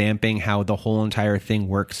revamping how the whole entire thing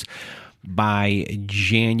works by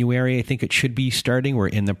January. I think it should be starting. We're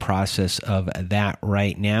in the process of that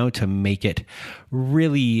right now to make it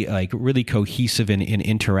really cohesive and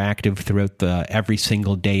interactive throughout every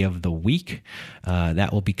single day of the week.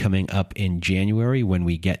 That will be coming up in January when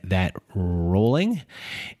we get that rolling.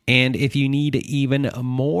 And if you need even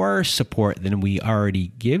more support than we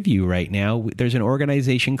already give you right now, there's an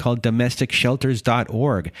organization called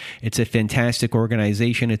DomesticShelters.org. It's a fantastic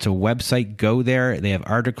organization. It's a website. Go there. They have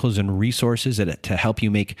articles and resources resources to help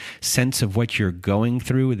you make sense of what you're going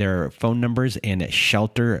through. There are phone numbers and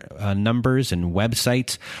shelter numbers and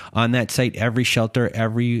websites on that site. Every shelter,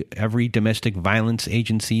 every domestic violence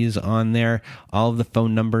agency is on there. All of the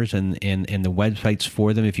phone numbers and the websites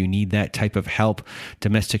for them if you need that type of help.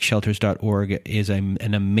 DomesticShelters.org is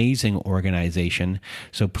an amazing organization.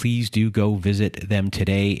 So please do go visit them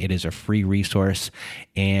today. It is a free resource.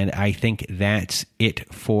 And I think that's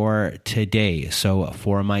it for today. So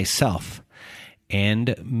for myself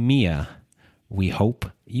and Mia, we hope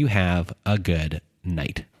you have a good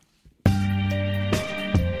night.